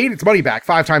it made its money back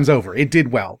 5 times over. It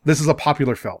did well. This is a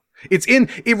popular film.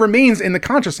 It remains in the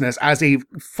consciousness as a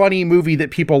funny movie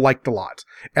that people liked a lot.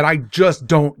 And I just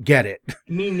don't get it.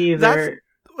 Me neither. That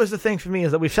was the thing for me,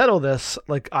 is that we've said all this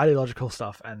like ideological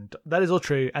stuff, and that is all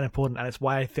true and important, and it's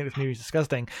why I think this movie is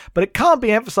disgusting. But it can't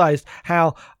be emphasized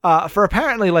how, for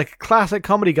apparently like classic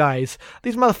comedy guys,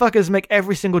 these motherfuckers make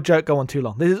every single joke go on too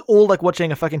long. This is all like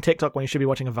watching a fucking TikTok when you should be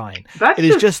watching a Vine. It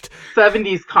is just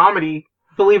 70s comedy,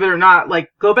 believe it or not. Like,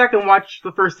 go back and watch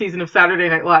the first season of Saturday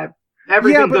Night Live.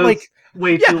 Everything goes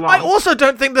way too long. I also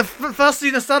don't think the first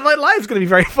season of Saturday Night Live is going to be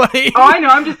very funny. Oh, I know.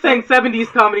 I'm just saying 70s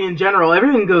comedy in general.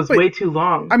 Everything goes way too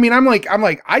long. I mean, I'm like,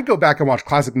 I'd go back and watch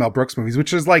classic Mel Brooks movies,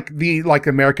 which is like the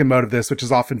American mode of this, which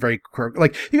is often very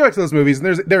like you go back to those movies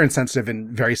and they're insensitive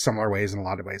in very similar ways in a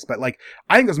lot of ways. But like,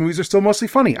 I think those movies are still mostly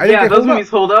funny. I think those movies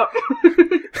hold up.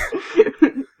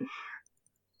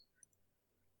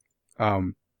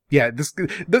 Yeah,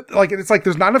 it's like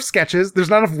there's not enough sketches, there's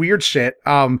not enough weird shit.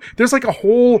 There's like a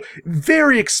whole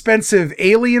very expensive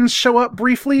aliens show up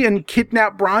briefly and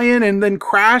kidnap Brian and then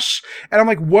crash. And I'm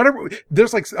like,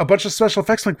 there's like a bunch of special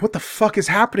effects. I'm like, what the fuck is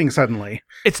happening suddenly?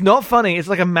 It's not funny. It's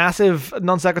like a massive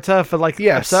non sequitur for like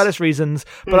absurdist reasons.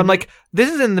 But I'm like, this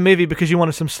is in the movie because you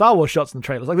wanted some Star Wars shots in the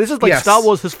trailers. Like this is like Star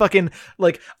Wars has fucking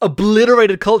like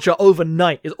obliterated culture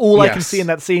overnight is all I can see in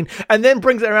that scene. And then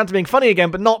brings it around to being funny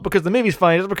again, but not because the movie's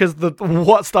funny, just because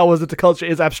what Star Wars did to culture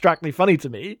is abstractly funny to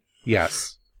me.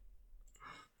 Yes.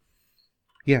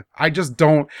 Yeah, I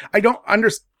don't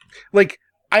understand. Like,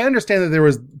 I understand that there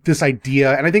was this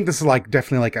idea, and I think this is like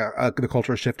definitely like the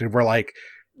culture shifted where like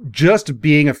just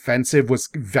being offensive was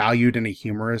valued in a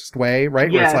humorous way,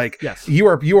 right? Yes. Where it's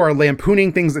like, you are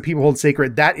lampooning things that people hold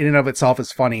sacred. That in and of itself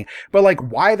is funny. But like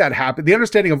why that happened, the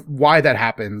understanding of why that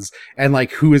happens and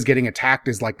like who is getting attacked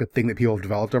is like the thing that people have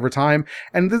developed over time.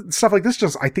 And stuff like this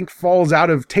just, I think, falls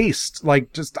out of taste.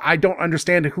 Like just, I don't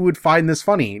understand who would find this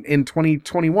funny in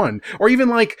 2021 or even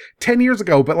like 10 years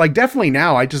ago. But like definitely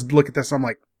now I just look at this, I'm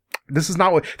like, this is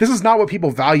not what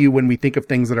people value when we think of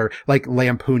things that are like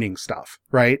lampooning stuff,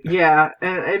 right? Yeah,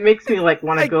 and it makes me like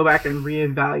want to go back and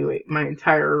reevaluate my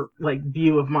entire like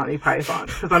view of Monty Python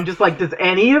because I'm just like, does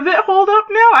any of it hold up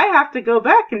now? I have to go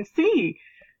back and see.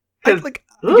 Like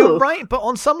you're right, but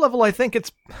on some level, I think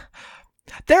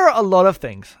there are a lot of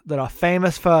things that are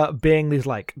famous for being these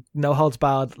like no holds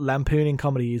barred lampooning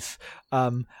comedies,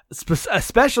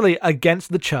 especially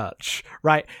against the church,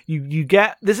 right? You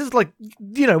get, this is like,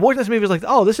 you know, watching this movie is like,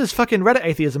 oh, this is fucking Reddit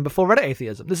atheism before Reddit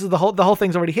atheism. This is the whole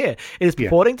thing's already here. It is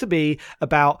purporting to be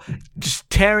about just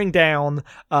tearing down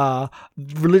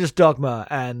religious dogma,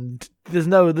 and there's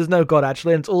no God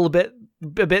actually, and it's all a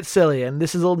bit silly, and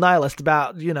this is all nihilist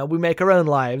about, you know, we make our own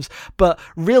lives, but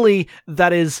really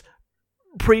that is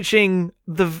preaching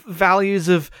the values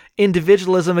of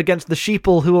individualism against the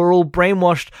sheeple who are all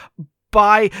brainwashed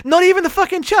by not even the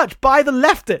fucking church, by the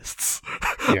leftists.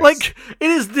 Yes. Like, it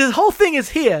is, the whole thing is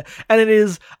here, and it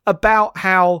is about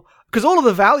how, because all of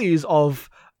the values of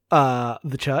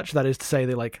the church, that is to say,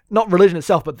 the like, not religion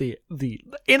itself, but the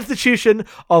institution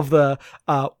of the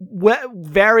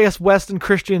various Western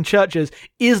Christian churches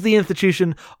is the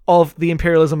institution of the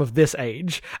imperialism of this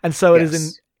age, and so it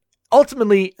is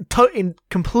ultimately in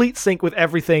complete sync with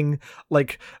everything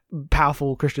like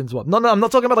powerful Christians want. No, I'm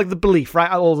not talking about like the belief,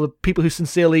 right? All the people who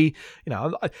sincerely, you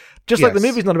know, just like the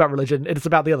movie's not about religion, it's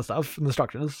about the other stuff and the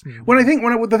structures.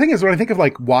 The thing is when I think of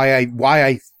like why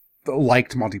I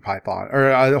liked Monty Python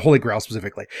or Holy Grail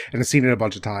specifically, and I've seen it a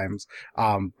bunch of times,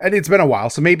 and it's been a while,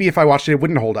 so maybe if I watched it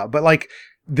wouldn't hold up. But like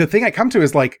the thing I come to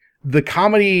is like the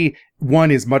comedy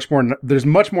one is there's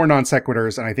much more non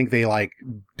sequiturs, and I think they like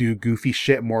do goofy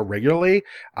shit more regularly.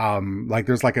 Like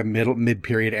there's like a mid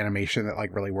period animation that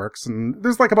like really works, and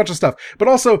there's like a bunch of stuff. But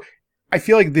also, I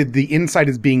feel like the insight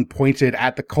is being pointed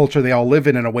at the culture they all live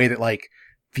in a way that like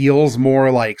feels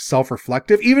more like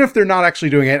self-reflective, even if they're not actually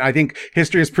doing it. I think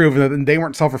history has proven that they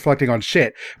weren't self-reflecting on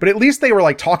shit, but at least they were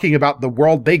like talking about the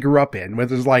world they grew up in,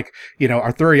 whether it's like, you know,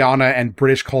 Arthuriana and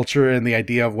British culture and the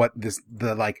idea of what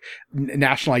the like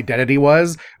national identity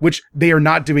was, which they are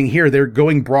not doing here. They're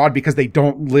going broad because they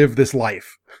don't live this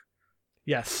life.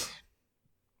 Yes.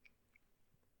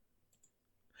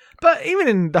 But even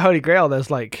in the Holy Grail,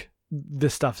 there's like,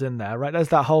 this stuff's in there, right? There's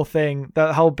that whole thing,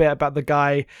 that whole bit about the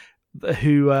guy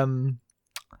who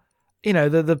you know,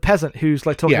 the peasant who's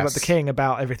like talking about the king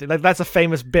about everything. Like that's a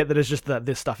famous bit that is just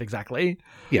this stuff exactly.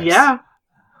 Yes.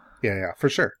 Yeah, for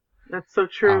sure. That's so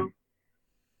true.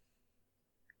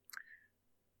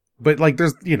 But like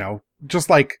there's, you know, just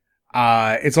like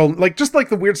it's all like just like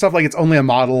the weird stuff like It's Only a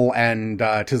Model and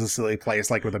 'Tis a Silly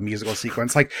Place, like with a musical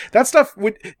sequence, like that stuff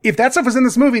if that stuff was in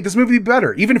this movie would be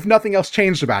better, even if nothing else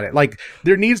changed about it. Like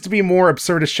there needs to be more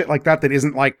absurdist shit like that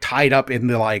isn't like tied up in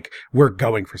the like we're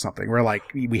going for something. We're like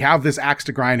we have this axe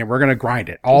to grind and we're gonna grind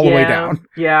it all the way down.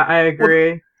 Yeah, I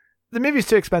agree. Well, the movie's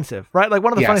too expensive, right? Like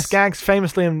one of the funniest gags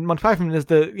famously in Monty Python is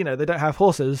you know, they don't have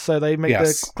horses, so they make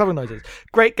the clubbing noises.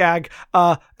 Great gag.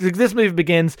 This movie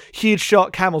begins, huge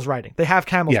shot, camels riding. They have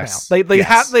camels now.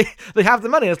 They have the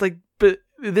money. It's like, but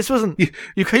this wasn't. You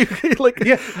like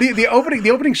yeah. The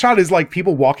opening shot is like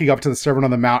people walking up to the servant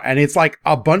on the mount, and it's like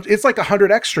a bunch. It's like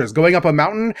 100 extras going up a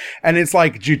mountain, and it's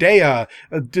like Judea,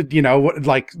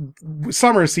 like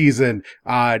summer season,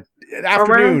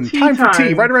 afternoon, time for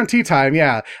tea, right around tea time.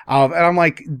 Yeah, and I'm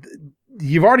like.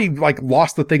 You've already like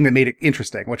lost the thing that made it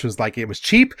interesting, which was like it was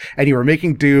cheap and you were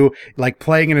making do, like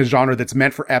playing in a genre that's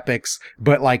meant for epics,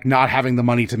 but like not having the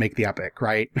money to make the epic,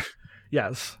 right?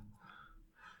 Yes.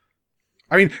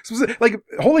 I mean, like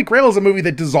Holy Grail is a movie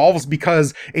that dissolves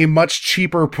because a much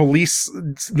cheaper police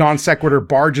non sequitur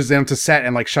barges into set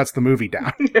and like shuts the movie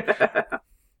down.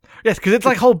 Yes, because it's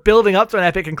like whole building up to an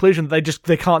epic conclusion that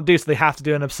they can't do, so they have to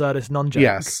do an absurdist non-joke.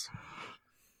 Yes.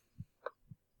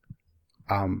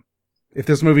 If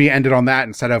this movie ended on that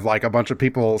instead of like a bunch of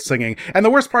people singing, and the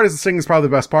worst part is the singing is probably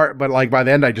the best part, but like by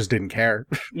the end I just didn't care.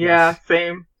 Yeah,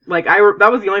 same. Like that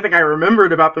was the only thing I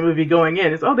remembered about the movie going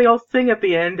in is they all sing at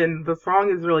the end and the song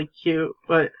is really cute,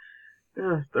 but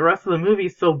the rest of the movie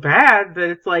is so bad that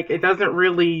it's like it doesn't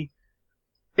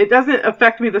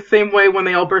affect me the same way when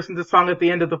they all burst into song at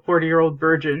the end of The 40-Year-Old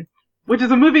Virgin, which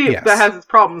is a movie that has its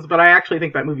problems, but I actually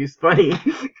think that movie's funny.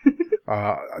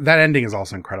 That ending is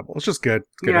also incredible. It's just good.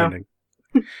 It's a good ending.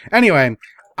 Anyway,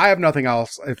 I have nothing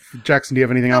else. Jackson, do you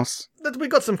have anything else? We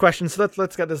got some questions, so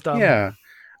let's get this done. Yeah.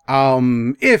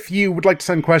 If you would like to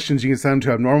send questions, you can send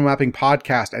them to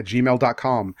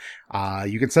abnormalmappingpodcast@gmail.com.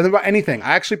 You can send them about anything.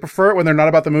 I actually prefer it when they're not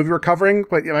about the movie we're covering,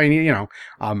 but I mean,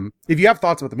 if you have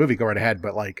thoughts about the movie, go right ahead.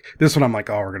 But like this one, I'm like,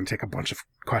 we're going to take a bunch of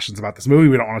questions about this movie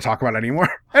we don't want to talk about anymore.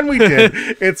 And we did.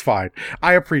 It's fine.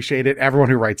 I appreciate it. Everyone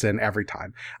who writes in every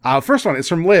time. First one is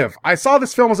from Liv. I saw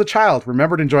this film as a child,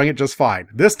 remembered enjoying it just fine.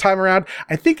 This time around,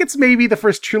 I think it's maybe the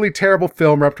first truly terrible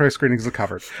film Repertory Screenings have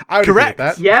covered. I would agree with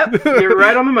that. Yep, you're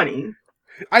right on the money.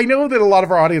 I know that a lot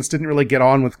of our audience didn't really get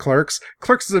on with Clerks.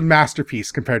 Clerks is a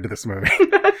masterpiece compared to this movie.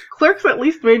 Clerks at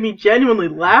least made me genuinely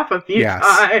laugh a few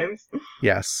times.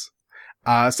 Yes.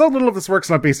 So little of this works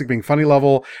on a basic being funny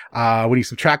level. When you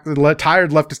subtract the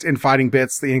tired leftist infighting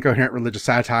bits, the incoherent religious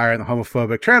satire, and the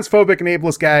homophobic, transphobic, and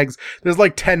ableist gags, there's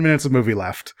like 10 minutes of movie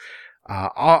left.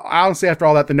 Honestly, after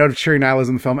all that, the note of cheery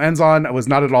nihilism the film ends on was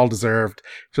not at all deserved,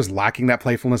 just lacking that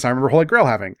playfulness I remember Holy Grail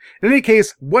having. In any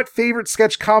case, what favorite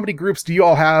sketch comedy groups do you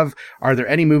all have? Are there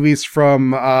any movies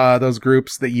from those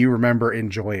groups that you remember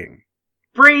enjoying?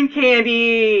 Brain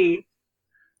Candy!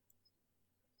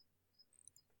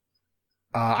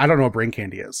 I don't know what Brain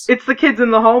Candy is. It's the Kids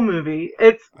in the Hall movie.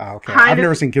 It's okay. I've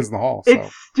never seen Kids in the Hall. So.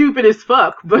 It's stupid as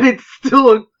fuck, but it's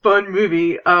still a fun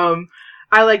movie.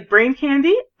 I like Brain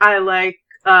Candy. I like,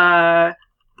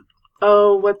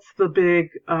 what's the big,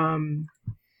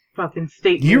 fucking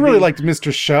state You movie? really liked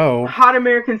Mr. Show. Hot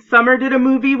American Summer did a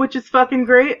movie, which is fucking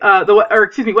great. Wet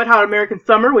Hot American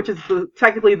Summer, which is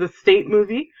technically the state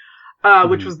movie,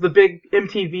 which was the big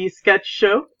MTV sketch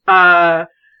show.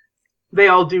 They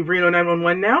all do Reno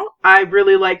 911 now. I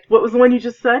really liked, what was the one you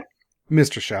just said?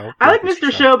 Mr. Show. I like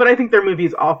Mr. Show, but I think their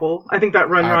movie's awful. I think that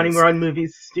Ronnie Run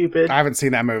movie's stupid. I haven't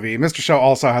seen that movie. Mr. Show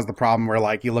also has the problem where,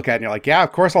 like, you look at it and you're like, yeah,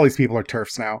 of course all these people are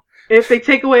TERFs now. If they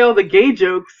take away all the gay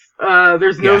jokes,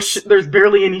 there's there's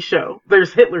barely any show.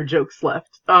 There's Hitler jokes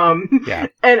left. Yeah.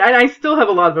 And I still have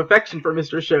a lot of affection for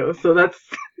Mr. Show, so that's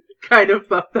kind of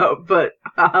fucked up, but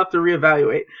I'll have to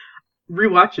rewatch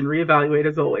and reevaluate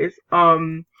as always.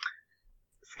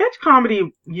 Sketch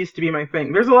comedy used to be my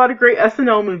thing. There's a lot of great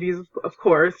SNL movies, of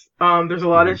course. There's a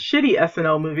lot of shitty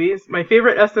SNL movies. My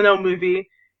favorite SNL movie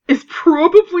is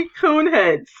probably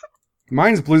Coneheads.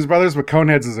 Mine's Blues Brothers, but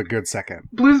Coneheads is a good second.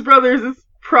 Blues Brothers is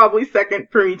probably second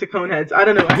for me to Coneheads. I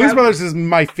don't know. Blues Brothers is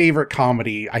my favorite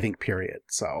comedy, I think, period.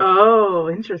 So. Oh,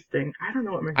 interesting. I don't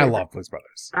know what my favorite. I love Blues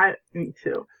Brothers. Me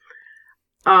too.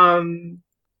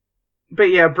 But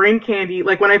yeah, Brain Candy.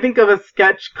 Like when I think of a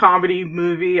sketch comedy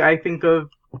movie, I think of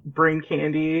Brain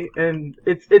Candy, and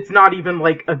it's not even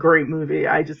like a great movie.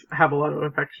 I just have a lot of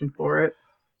affection for it.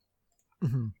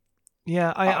 Mm-hmm.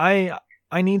 Yeah, I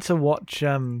need to watch.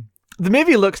 The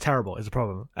movie looks terrible is a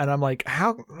problem, and I'm like,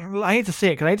 how? I need to see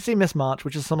it because I need to see Miss March,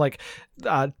 which is some like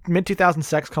mid-2000s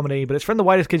sex comedy, but it's from The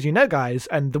Whitest Kids You Know guys,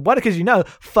 and The Whitest Kids You Know,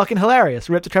 fucking hilarious.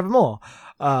 Rip to Trevor Moore.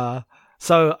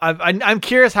 So I'm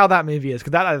curious how that movie is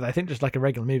because that I think just like a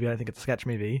regular movie. I think it's a sketch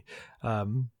movie,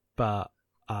 but.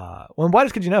 When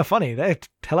Whitest Kids You Know are funny, they're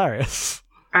hilarious.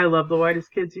 I love The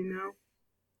Whitest Kids You Know.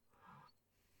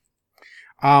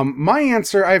 My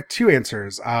answer, I have two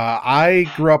answers. I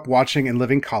grew up watching In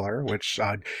Living Color, which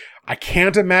I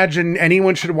can't imagine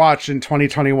anyone should watch in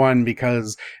 2021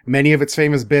 because many of its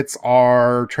famous bits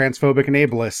are transphobic and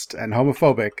ableist and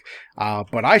homophobic.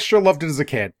 But I sure loved it as a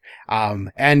kid.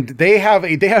 And they have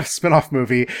a spin-off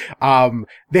movie.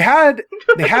 They had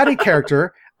a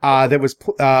character, that was,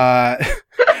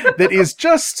 that is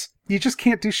just, you just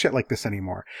can't do shit like this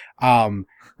anymore.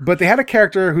 But they had a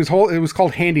character it was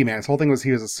called Handyman. His whole thing was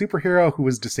he was a superhero who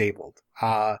was disabled.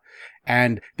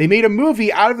 And they made a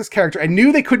movie out of this character and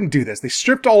knew they couldn't do this. They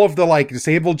stripped all of the like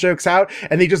disabled jokes out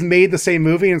and they just made the same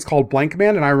movie, and it's called Blank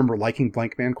Man. And I remember liking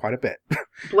Blank Man quite a bit.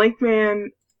 Blank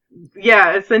Man.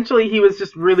 Yeah, essentially he was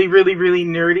just really, really, really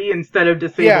nerdy instead of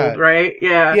disabled, right?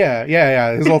 Yeah.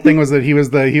 Yeah. His whole thing was that he was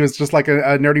just like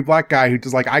a nerdy black guy who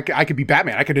just like, I could be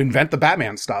Batman. I could invent the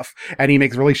Batman stuff. And he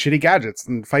makes really shitty gadgets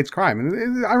and fights crime.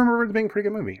 And I remember it being a pretty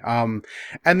good movie. And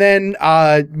then,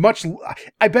 I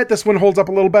bet this one holds up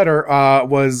a little better,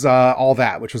 was All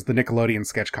That, which was the Nickelodeon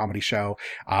sketch comedy show,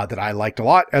 that I liked a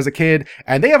lot as a kid.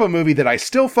 And they have a movie that I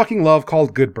still fucking love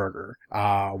called Good Burger,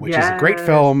 which is a great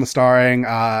film starring,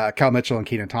 Kel Mitchell and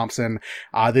Kenan Thompson.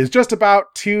 There's just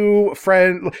about two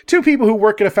people who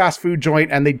work at a fast food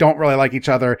joint and they don't really like each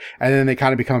other, and then they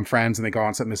kind of become friends and they go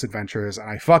on some misadventures, and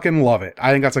I fucking love it.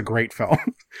 I think that's a great film.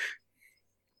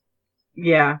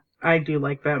 Yeah, I do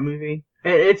like that movie.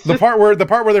 It's the part where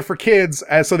they're for kids,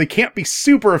 so they can't be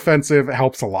super offensive,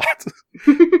 helps a lot.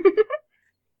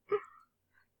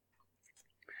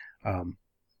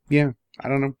 Yeah, I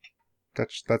don't know.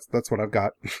 That's what I've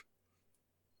got.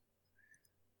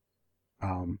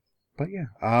 But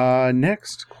yeah,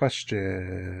 next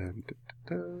question.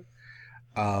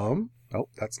 Oh,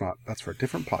 that's for a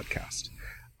different podcast.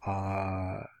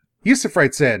 Yusuf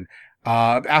writes in,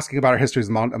 asking about our histories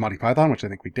of Monty Python, which I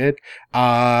think we did.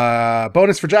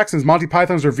 Bonus for Jackson's Monty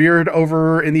Python's revered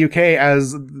over in the UK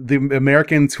as the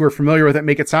Americans who are familiar with it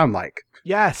make it sound like.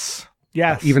 Yes.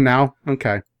 Even now?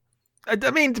 Okay. I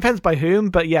mean, depends by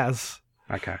whom, but yes.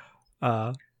 Okay.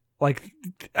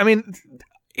 Mm-hmm.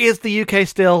 Is the UK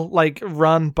still like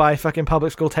run by fucking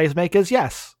public school tastemakers?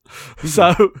 Yes. Mm-hmm.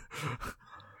 So,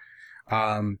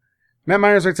 Matt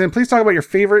Myers writes in, please talk about your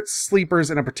favorite sleepers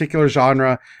in a particular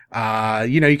genre.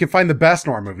 You can find the best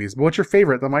noir movies, but what's your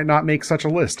favorite that might not make such a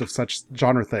list of such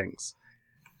genre things?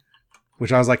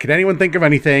 Which I was like, could anyone think of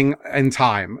anything in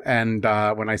time? And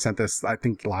when I sent this, I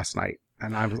think last night.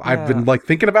 And I've been like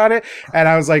thinking about it, and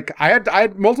I was like, I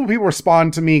had multiple people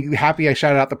respond to me happy I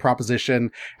shouted out The Proposition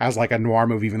as like a noir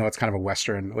movie, even though it's kind of a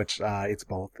Western, which it's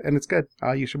both, and it's good.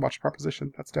 You should watch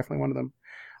Proposition. That's definitely one of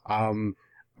them.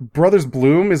 Brothers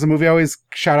Bloom is a movie I always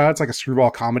shout out. It's like a screwball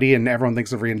comedy, and everyone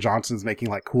thinks of Rian Johnson's making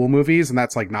like cool movies, and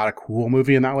that's like not a cool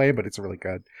movie in that way, but it's really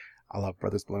good. I love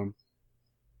Brothers Bloom.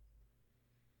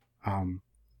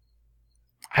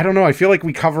 I don't know. I feel like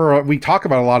we talk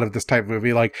about a lot of this type of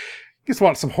movie, like. You just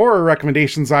want some horror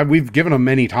recommendations. We've given them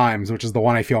many times, which is the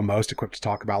one I feel most equipped to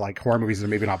talk about, like horror movies that are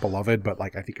maybe not beloved, but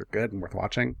like I think are good and worth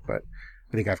watching. But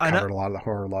I think I've covered a lot of the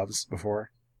horror loves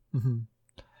before. Mm-hmm.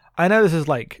 I know this is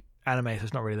like anime, so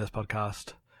it's not really this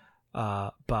podcast.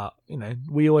 But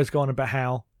we always go on about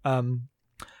how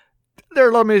there are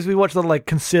a lot of movies we watch that are like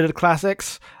considered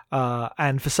classics,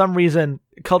 and for some reason,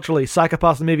 culturally,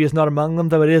 Psycho-Pass the movie is not among them,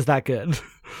 though it is that good.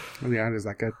 Yeah, it is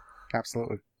that good.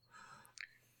 Absolutely.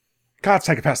 God,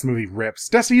 Psycho-Pass the movie rips.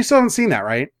 Destiny, you still haven't seen that,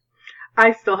 right?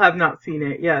 I still have not seen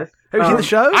it, yes. Have you seen the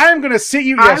show? I am going to sit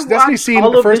you... Yes, Destiny's seen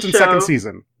the first and second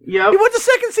season. Yep. You watched the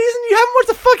second season? You haven't watched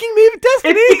the fucking movie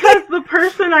Destiny? It's because the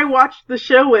person I watched the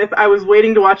show with, I was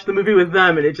waiting to watch the movie with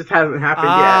them, and it just hasn't happened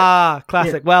yet. Ah,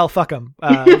 classic. Yeah. Well, fuck him. Yeah,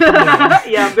 I'm going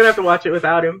to have to watch it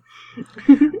without him.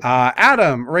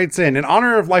 Adam writes in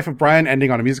honor of Life of Brian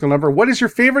ending on a musical number, what is your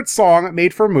favorite song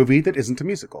made for a movie that isn't a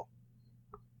musical?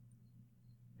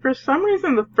 For some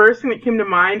reason, the first thing that came to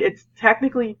mind, it's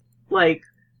technically, like,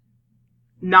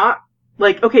 not,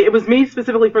 like, okay, it was made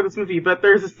specifically for this movie, but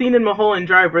there's a scene in Mulholland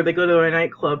Drive where they go to a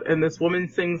nightclub and this woman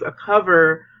sings a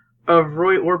cover of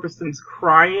Roy Orbison's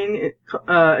Crying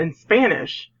in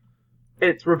Spanish.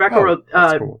 It's Rebecca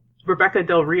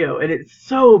Del Rio, and it's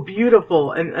so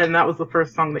beautiful, and that was the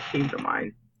first song that came to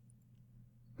mind.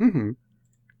 Mm-hmm.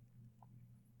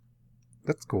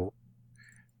 That's cool.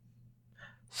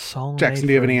 Song Jackson,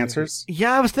 do you have any answers?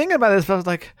 Yeah, I was thinking about this, but I was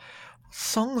like,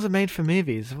 songs are made for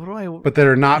movies. What do I? But that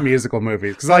are not musical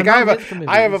movies. Because like I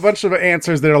have a bunch of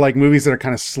answers that are like movies that are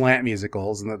kind of slant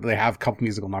musicals, and that they have a couple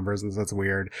musical numbers, and that's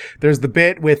weird. There's the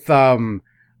bit with I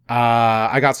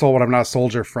Got Soul When I'm Not a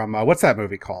Soldier from what's that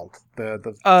movie called?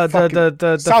 The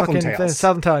Southland Tales.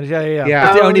 Southland Tales. Yeah.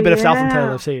 That's the only bit of Southland Tale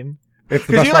I've seen. It's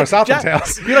the best part of Southland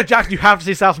Tales. You're like, Jackson, you have to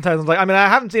see Southland Tales. I was like, I mean, I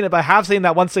haven't seen it, but I have seen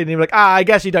that one scene. And you're like, I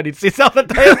guess you don't need to see Southland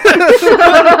Tales.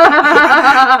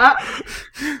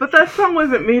 But that song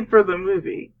wasn't made for the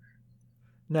movie.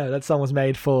 No, that song was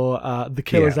made for the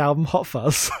Killers album, Hot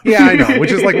Fuzz. Yeah, I know,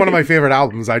 which is like one of my favorite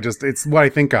albums. It's what I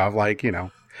think of, like, you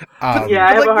know. I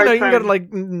have a hard time. You can go to like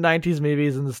 90s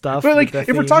movies and stuff. But like,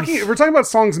 if we're talking about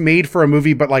songs made for a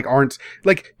movie, but like aren't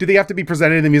like, do they have to be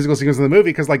presented in the musical sequence of the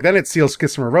movie? Because like then it Seals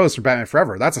Kiss from a Rose from Batman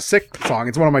Forever. That's a sick song.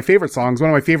 It's one of my favorite songs.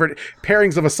 One of my favorite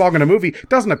pairings of a song in a movie.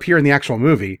 Doesn't appear in the actual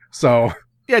movie, so.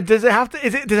 Yeah, does it have to?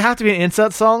 Does it have to be an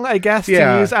insert song? I guess to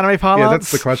use anime parlance. Yeah,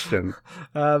 that's the question.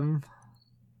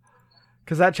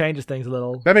 Because that changes things a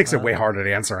little. That makes it way harder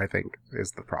to answer, I think,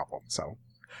 is the problem. So,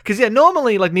 because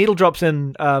normally like needle drops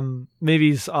in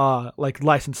movies are like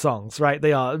licensed songs, right?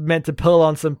 They are meant to pull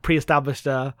on some pre-established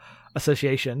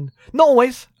association. Not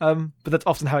always, but that's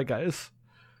often how it goes.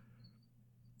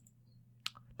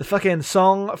 The fucking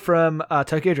song from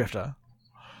Tokyo Drifter.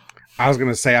 I was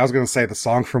gonna say the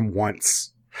song from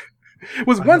Once.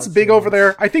 Was Once big over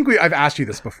there? I think I've asked you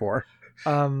this before.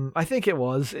 I think it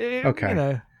was. Okay. You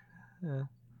know. Yeah.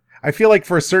 I feel like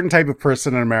for a certain type of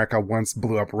person in America, Once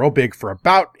blew up real big for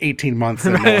about 18 months.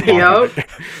 And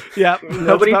Yep.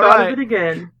 Nobody thought of it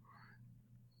again.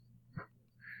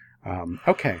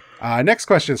 Okay. Next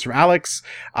question is from Alex.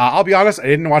 I'll be honest, I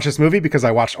didn't watch this movie because I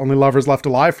watched Only Lovers Left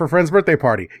Alive for a friend's birthday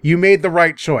party. You made the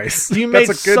right choice. You made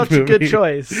such a good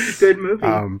choice. Good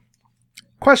movie.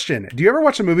 Question. Do you ever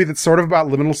watch a movie that's sort of about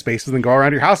liminal spaces and go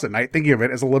around your house at night thinking of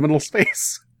it as a liminal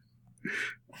space?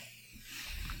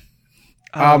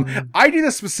 I do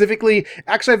this specifically.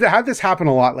 Actually, I've had this happen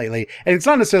a lot lately, and it's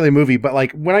not necessarily a movie, but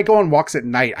like when I go on walks at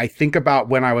night, I think about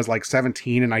when I was like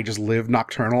 17 and I just lived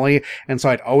nocturnally, and so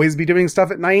I'd always be doing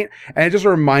stuff at night, and it just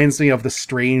reminds me of the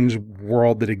strange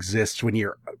world that exists when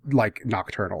you're like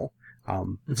nocturnal.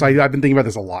 So I've been thinking about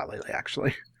this a lot lately,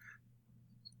 actually.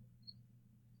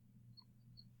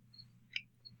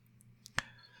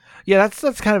 Yeah,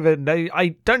 that's kind of it.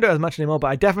 I don't do it as much anymore, but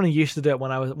I definitely used to do it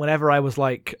whenever I was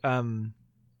like,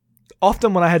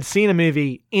 often when I had seen a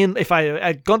movie if I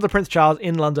had gone to Prince Charles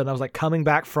in London, I was like coming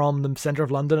back from the centre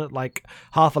of London at like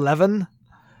 11:30.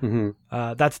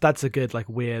 Mm-hmm. That's a good like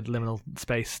weird liminal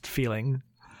space feeling.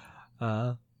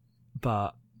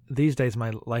 But these days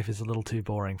my life is a little too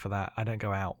boring for that. I don't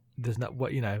go out. There's not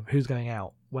who's going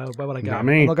out? Where would I go? Not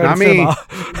me. I'm not going to the cinema.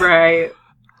 Right.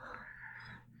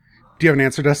 Do you have an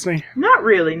answer, Destiny? Not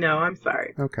really, no, I'm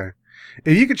sorry. Okay.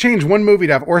 If you could change one movie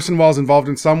to have Orson Welles involved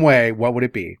in some way, what would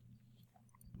it be?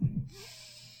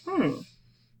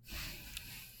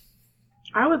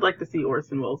 I would like to see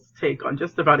Orson Welles' take on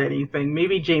just about anything.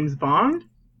 Maybe James Bond?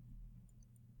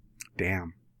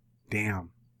 Damn.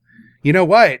 You know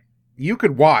what? You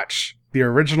could watch the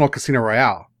original Casino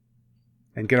Royale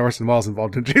and get Orson Welles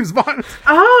involved in James Bond.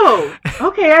 Oh,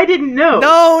 okay, I didn't know.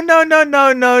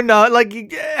 No.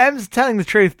 Like, M's telling the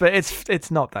truth, but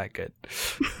it's not that good.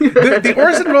 The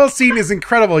Orson Welles scene is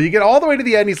incredible. You get all the way to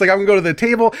the end. He's like, I'm going to go to the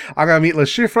table. I'm going to meet Le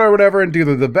Chiffre or whatever and do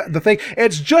the thing.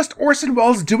 It's just Orson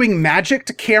Welles doing magic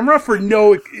to camera for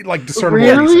no, like,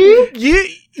 discernible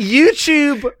reason.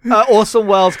 YouTube Orson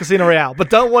Welles Casino Royale, but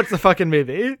don't watch the fucking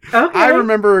movie. Okay. I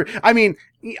remember, I mean,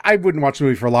 I wouldn't watch the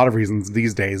movie for a lot of reasons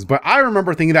these days, but I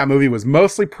remember thinking that movie was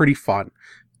mostly pretty fun.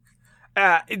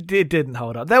 It didn't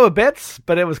hold up. There were bits,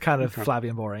 but it was kind of flabby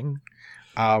and boring.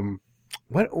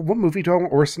 What movie do I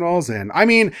want Orson Welles in? I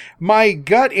mean, my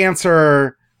gut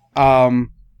answer, no,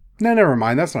 never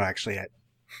mind. That's not actually it.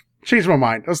 Changed my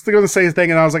mind. I was going to say a thing,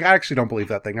 and I was like, I actually don't believe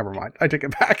that thing. Never mind. I take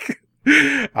it back.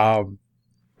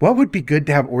 What would be good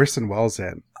to have Orson Welles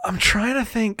in? I'm trying to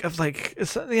think of like,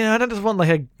 I don't just want like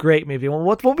a great movie.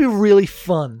 What would be really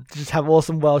fun to just have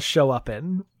Orson Welles show up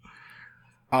in?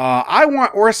 I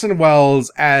want Orson Welles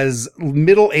as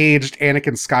middle-aged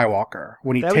Anakin Skywalker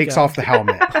when he takes off the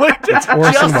helmet. It's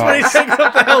Orson Welles. When he takes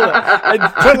off the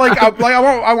helmet. But like,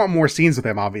 I want more scenes with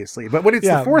him, obviously. But when it's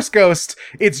the Force Ghost,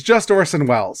 it's just Orson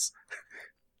Welles.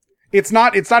 It's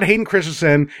not Hayden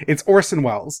Christensen. It's Orson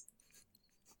Welles.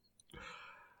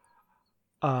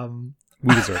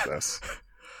 We deserve this.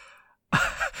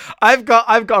 I've got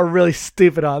a really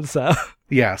stupid answer.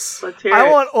 Yes. I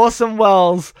want Orson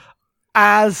Welles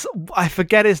as, I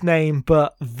forget his name,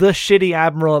 but the shitty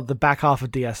admiral at the back half of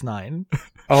DS9.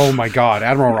 Oh my god,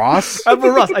 Admiral Ross?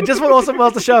 Admiral Ross. I just want Orson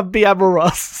Welles to show up and be Admiral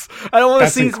Ross. I don't want the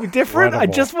scenes to be different. I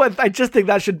just think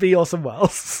that should be Orson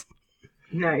Welles.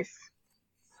 Nice.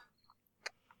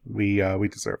 We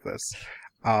deserve this.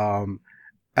 And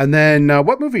then,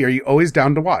 what movie are you always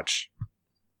down to watch?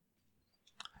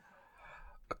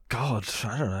 God,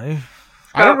 I don't know.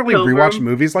 I don't really rewatch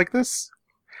movies like this.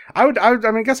 I mean,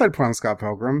 I guess I'd put on Scott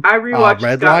Pilgrim. I rewatched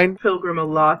Redline. Scott Pilgrim a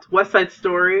lot. West Side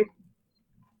Story.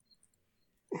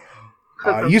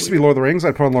 It used to be Lord of the Rings.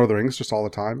 I'd put on Lord of the Rings just all the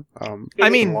time. I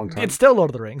mean, it's still Lord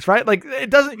of the Rings, right? Like,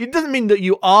 it doesn't mean that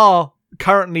you are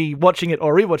currently watching it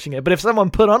or rewatching it, but if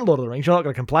someone put on Lord of the Rings, you're not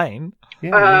going to complain.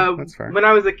 Yeah, that's fair. When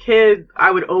I was a kid,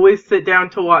 I would always sit down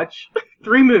to watch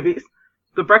 3 movies.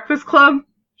 The Breakfast Club,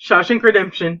 Shawshank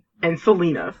Redemption, and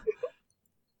Selena.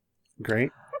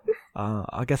 Great.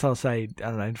 I guess I'll say, I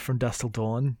don't know, From Dusk Till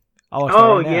Dawn.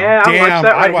 Yeah, damn,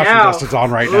 I'd watch From Dusk Till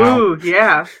Dawn right now. Ooh,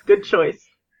 yeah, good choice.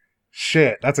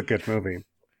 Shit, that's a good movie.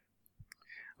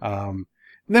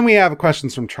 Then we have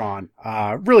questions from Tron.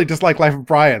 Really dislike Life of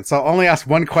Brian, so I'll only ask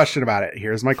one question about it.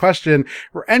 Here's my question.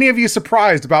 Were any of you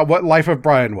surprised about what Life of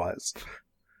Brian was?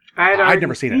 I'd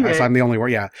never seen it, so I'm the only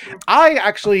one. Yeah.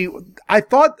 I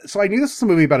thought, so I knew this was a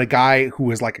movie about a guy who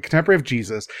was like a contemporary of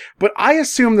Jesus, but I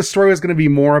assumed the story was going to be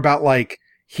more about like,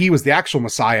 he was the actual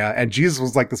Messiah and Jesus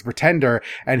was like this pretender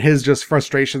and his just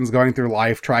frustrations going through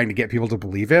life trying to get people to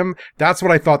believe him. That's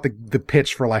what I thought the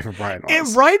pitch for Life of Brian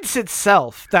was. It writes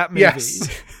itself, that movie.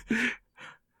 Yes.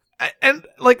 And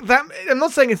like that, I'm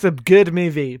not saying it's a good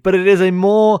movie, but it is a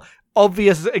more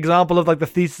obvious example of like the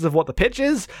thesis of what the pitch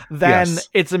is than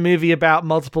it's a movie about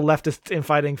multiple leftist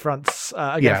infighting fronts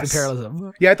against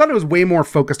imperialism. Yeah, I thought it was way more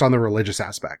focused on the religious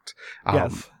aspect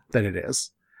than it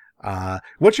is.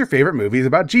 What's your favorite movies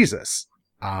about Jesus?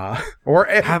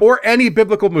 Or any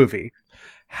biblical movie?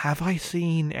 Have I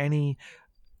seen any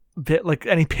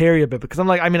any period bit? Because I'm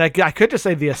like, I mean, I could just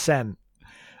say The Ascent.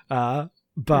 But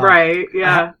right,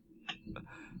 yeah.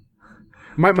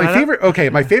 My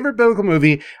favorite biblical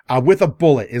movie with a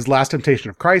bullet is Last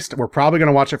Temptation of Christ. We're probably going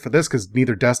to watch it for this because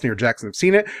neither Destiny or Jackson have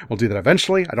seen it. We'll do that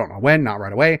eventually. I don't know when, not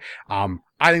right away.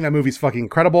 I think that movie's fucking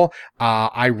incredible.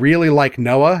 I really like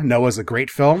Noah. Noah's a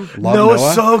great film. Love Noah.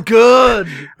 Noah's so good.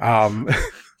 God,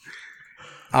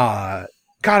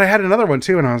 I had another one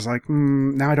too, and I was like,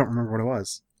 now I don't remember what it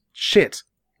was. Shit.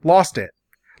 Lost it.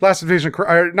 Last Temptation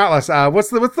of not last, what's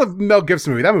the Mel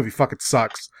Gibson movie? That movie fucking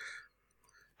sucks.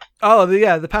 Oh,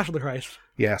 the Passion of the Christ.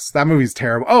 Yes, that movie's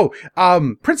terrible. Oh,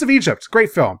 Prince of Egypt.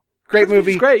 Great film. Great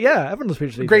movie. It's great, yeah. Everyone loves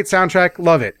Prince of Egypt. Great soundtrack.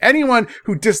 Love it. Anyone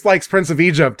who dislikes Prince of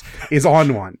Egypt is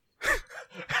on one.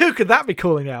 Who could that be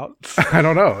calling out? I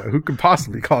don't know. Who could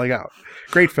possibly be calling out?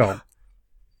 Great film.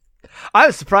 I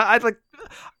was surprised.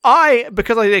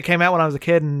 Because it came out when I was a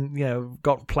kid and,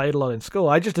 got played a lot in school,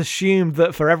 I just assumed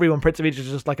that for everyone, Prince of Egypt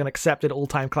is just like an accepted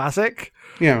all-time classic.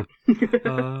 Yeah.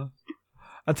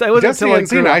 And so it wasn't Destiny hadn't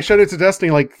seen it. I showed it to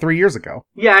Destiny like 3 years ago.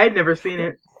 Yeah, I'd never seen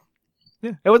it.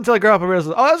 Yeah, it wasn't until I grew up I realized,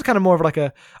 that was kind of more of like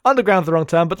a underground, the wrong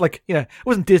term, but it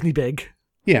wasn't Disney big.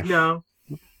 Yeah. No.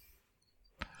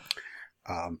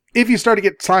 If you start to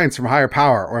get signs from a higher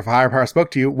power, or if a higher power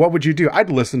spoke to you, what would you do? I'd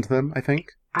listen to them, I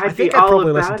think. I'd be all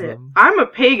about it. I'm a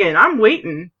pagan. I'm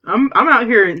waiting. I'm out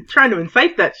here trying to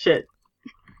incite that shit.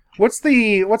 What's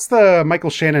the Michael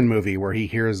Shannon movie where he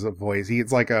hears a voice?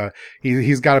 He's like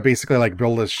he's got to basically like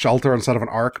build a shelter instead of an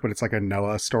ark, but it's like a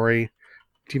Noah story.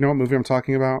 Do you know what movie I'm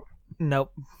talking about?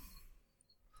 Nope.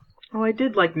 Oh, I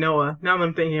did like Noah. Now that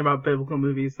I'm thinking about biblical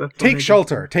movies. Take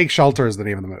Shelter. Take Shelter is the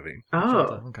name of the movie. Oh,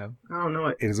 Shelter. Okay. I don't know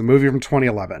it. It is a movie from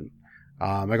 2011.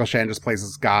 Michael Shannon just plays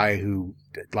this guy who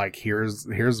like hears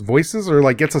voices or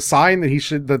like gets a sign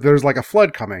that there's like a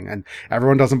flood coming, and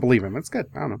everyone doesn't believe him. It's good.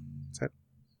 I don't know. That's it.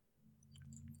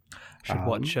 Should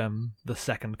watch The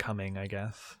Second Coming, I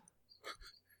guess.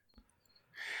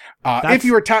 If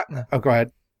you were go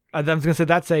ahead. I was going to say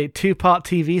that's a 2-part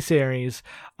TV series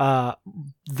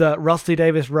that Rusty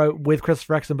Davis wrote with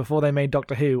Christopher Eccleston before they made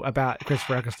Doctor Who about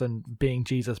Christopher Eccleston being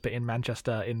Jesus, but in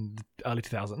Manchester in the early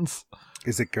 2000s.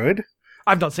 Is it good?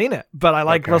 I've not seen it, but I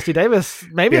like Rusty Davis.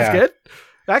 Maybe it's good.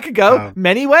 That could go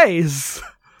many ways.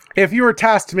 If you were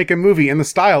tasked to make a movie in the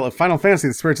style of Final Fantasy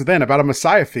The Spirits Within about a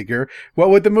Messiah figure, what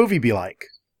would the movie be like?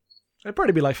 It'd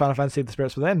probably be like Final Fantasy The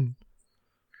Spirits Within.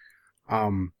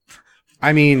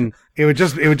 I mean, it would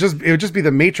just be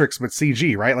The Matrix with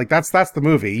CG, right? Like that's the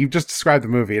movie. You've just described the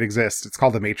movie. It exists. It's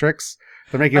called The Matrix.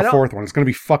 They're making a 4th one. It's going to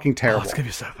be fucking terrible. It's going to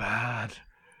be so bad.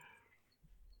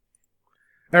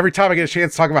 Every time I get a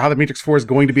chance to talk about how The Matrix 4 is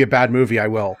going to be a bad movie, I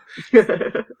will.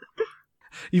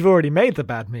 You've already made the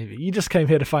bad movie. You just came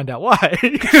here to find out why.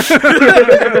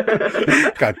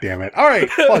 God damn it. All right,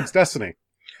 plugs, Destiny.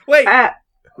 Wait.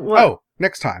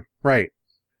 Next time. Right.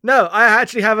 No, I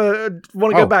actually have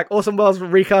want to go back. Orson Welles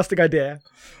recasting idea.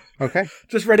 Okay.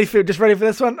 Just ready for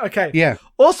this one? Okay. Yeah.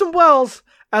 Orson Welles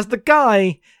as the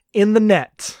guy in The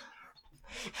Net.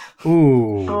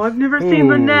 Ooh. Oh, I've never seen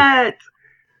The Net.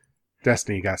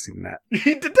 Destiny, you gotta see The Net.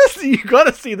 Destiny, you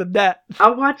gotta see The Net.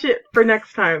 I'll watch it for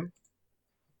next time.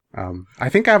 I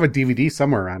think I have a DVD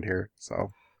somewhere around here. So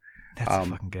That's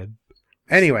fucking good.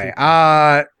 Anyway,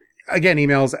 again,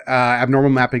 emails,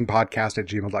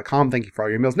 abnormalmappingpodcast@gmail.com. Thank you for all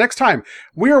your emails. Next time,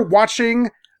 we are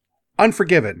watching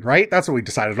Unforgiven, right? That's what we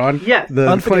decided on. Yes.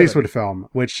 The Clint Eastwood film,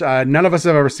 which none of us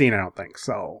have ever seen, I don't think.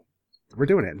 So we're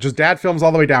doing it. Just dad films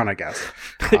all the way down, I guess.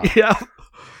 Yeah.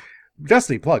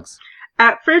 Destiny, plugs.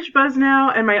 At Fridge Buzz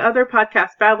Now, and my other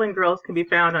podcast, Battling Girls, can be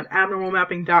found on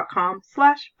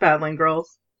abnormalmapping.com/battlinggirls.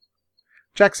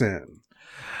 Jackson.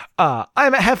 I'm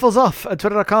at Headphones Off at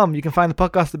twitter.com. You can find the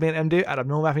podcast that me and M do at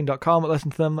abnormalmapping.com.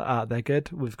 Listen to them. They're good.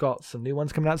 We've got some new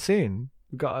ones coming out soon.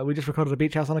 We just recorded a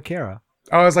beach house on Akira.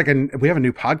 Oh, I was like, we have a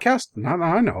new podcast? Not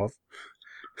I know of.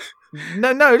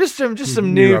 No, just some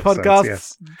new episodes, podcasts.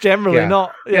 yes. Generally, Yeah.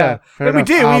 not. Yeah, Yeah, fair but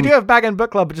we enough. do have Bag End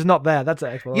Book Club, but just not there. That's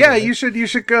it. Yeah, you should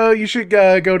go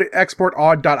to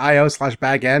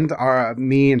exportaud.io/bagend.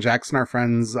 Me and Jackson, our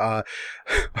friends,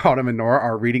 Autumn and Nora,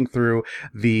 are reading through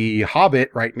The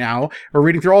Hobbit right now. We're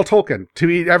reading through all Tolkien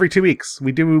every 2 weeks.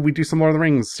 We do some Lord of the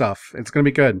Rings stuff. It's going to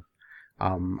be good.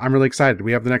 I'm really excited.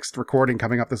 We have the next recording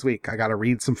coming up this week. I got to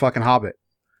read some fucking Hobbit.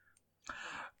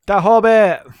 The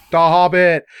Hobbit. The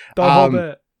Hobbit. The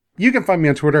Hobbit. You can find me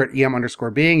on Twitter at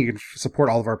EM_being. You can support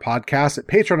all of our podcasts at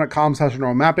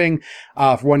patreon.com/normalmapping.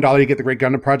 For $1, you get the Great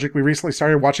Gundam Project. We recently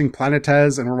started watching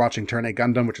Planetes, and we're watching Turn A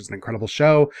Gundam, which is an incredible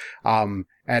show.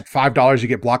 At $5, you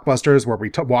get Blockbusters, where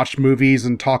we watch movies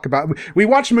and talk about... We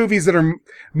watch movies that are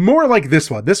more like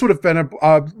this one. This would have been a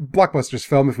Blockbusters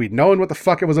film if we'd known what the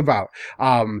fuck it was about.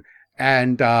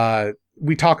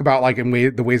 We talk about like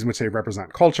the ways in which they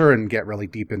represent culture and get really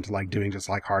deep into like doing just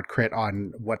like hard crit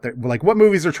on what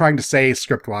movies are trying to say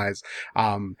script wise.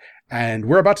 And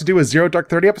we're about to do a Zero Dark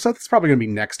 30 episode. That's probably going to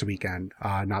be next weekend.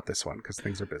 Not this one because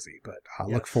things are busy, but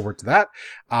look forward to that.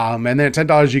 And then at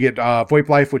 $10, you get VoIP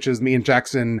Life, which is me and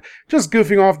Jackson just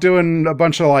goofing off doing a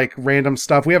bunch of like random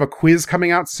stuff. We have a quiz coming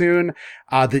out soon.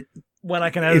 When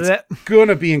I can edit it. It's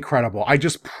gonna be incredible. I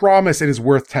just promise it is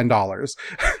worth $10.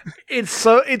 It's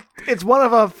one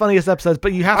of our funniest episodes,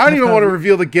 but you have to... I don't even want to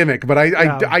reveal the gimmick, but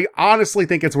I honestly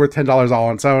think it's worth $10 all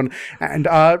on its own. And,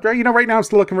 right now I'm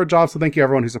still looking for a job, so thank you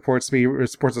everyone who supports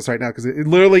us right now, because it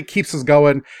literally keeps us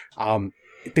going.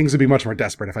 Things would be much more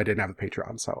desperate if I didn't have a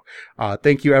Patreon. So,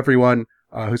 thank you everyone,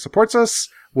 who supports us.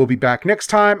 We'll be back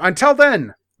next time. Until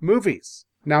then, movies,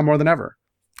 now more than ever.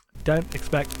 Don't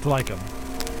expect to like them.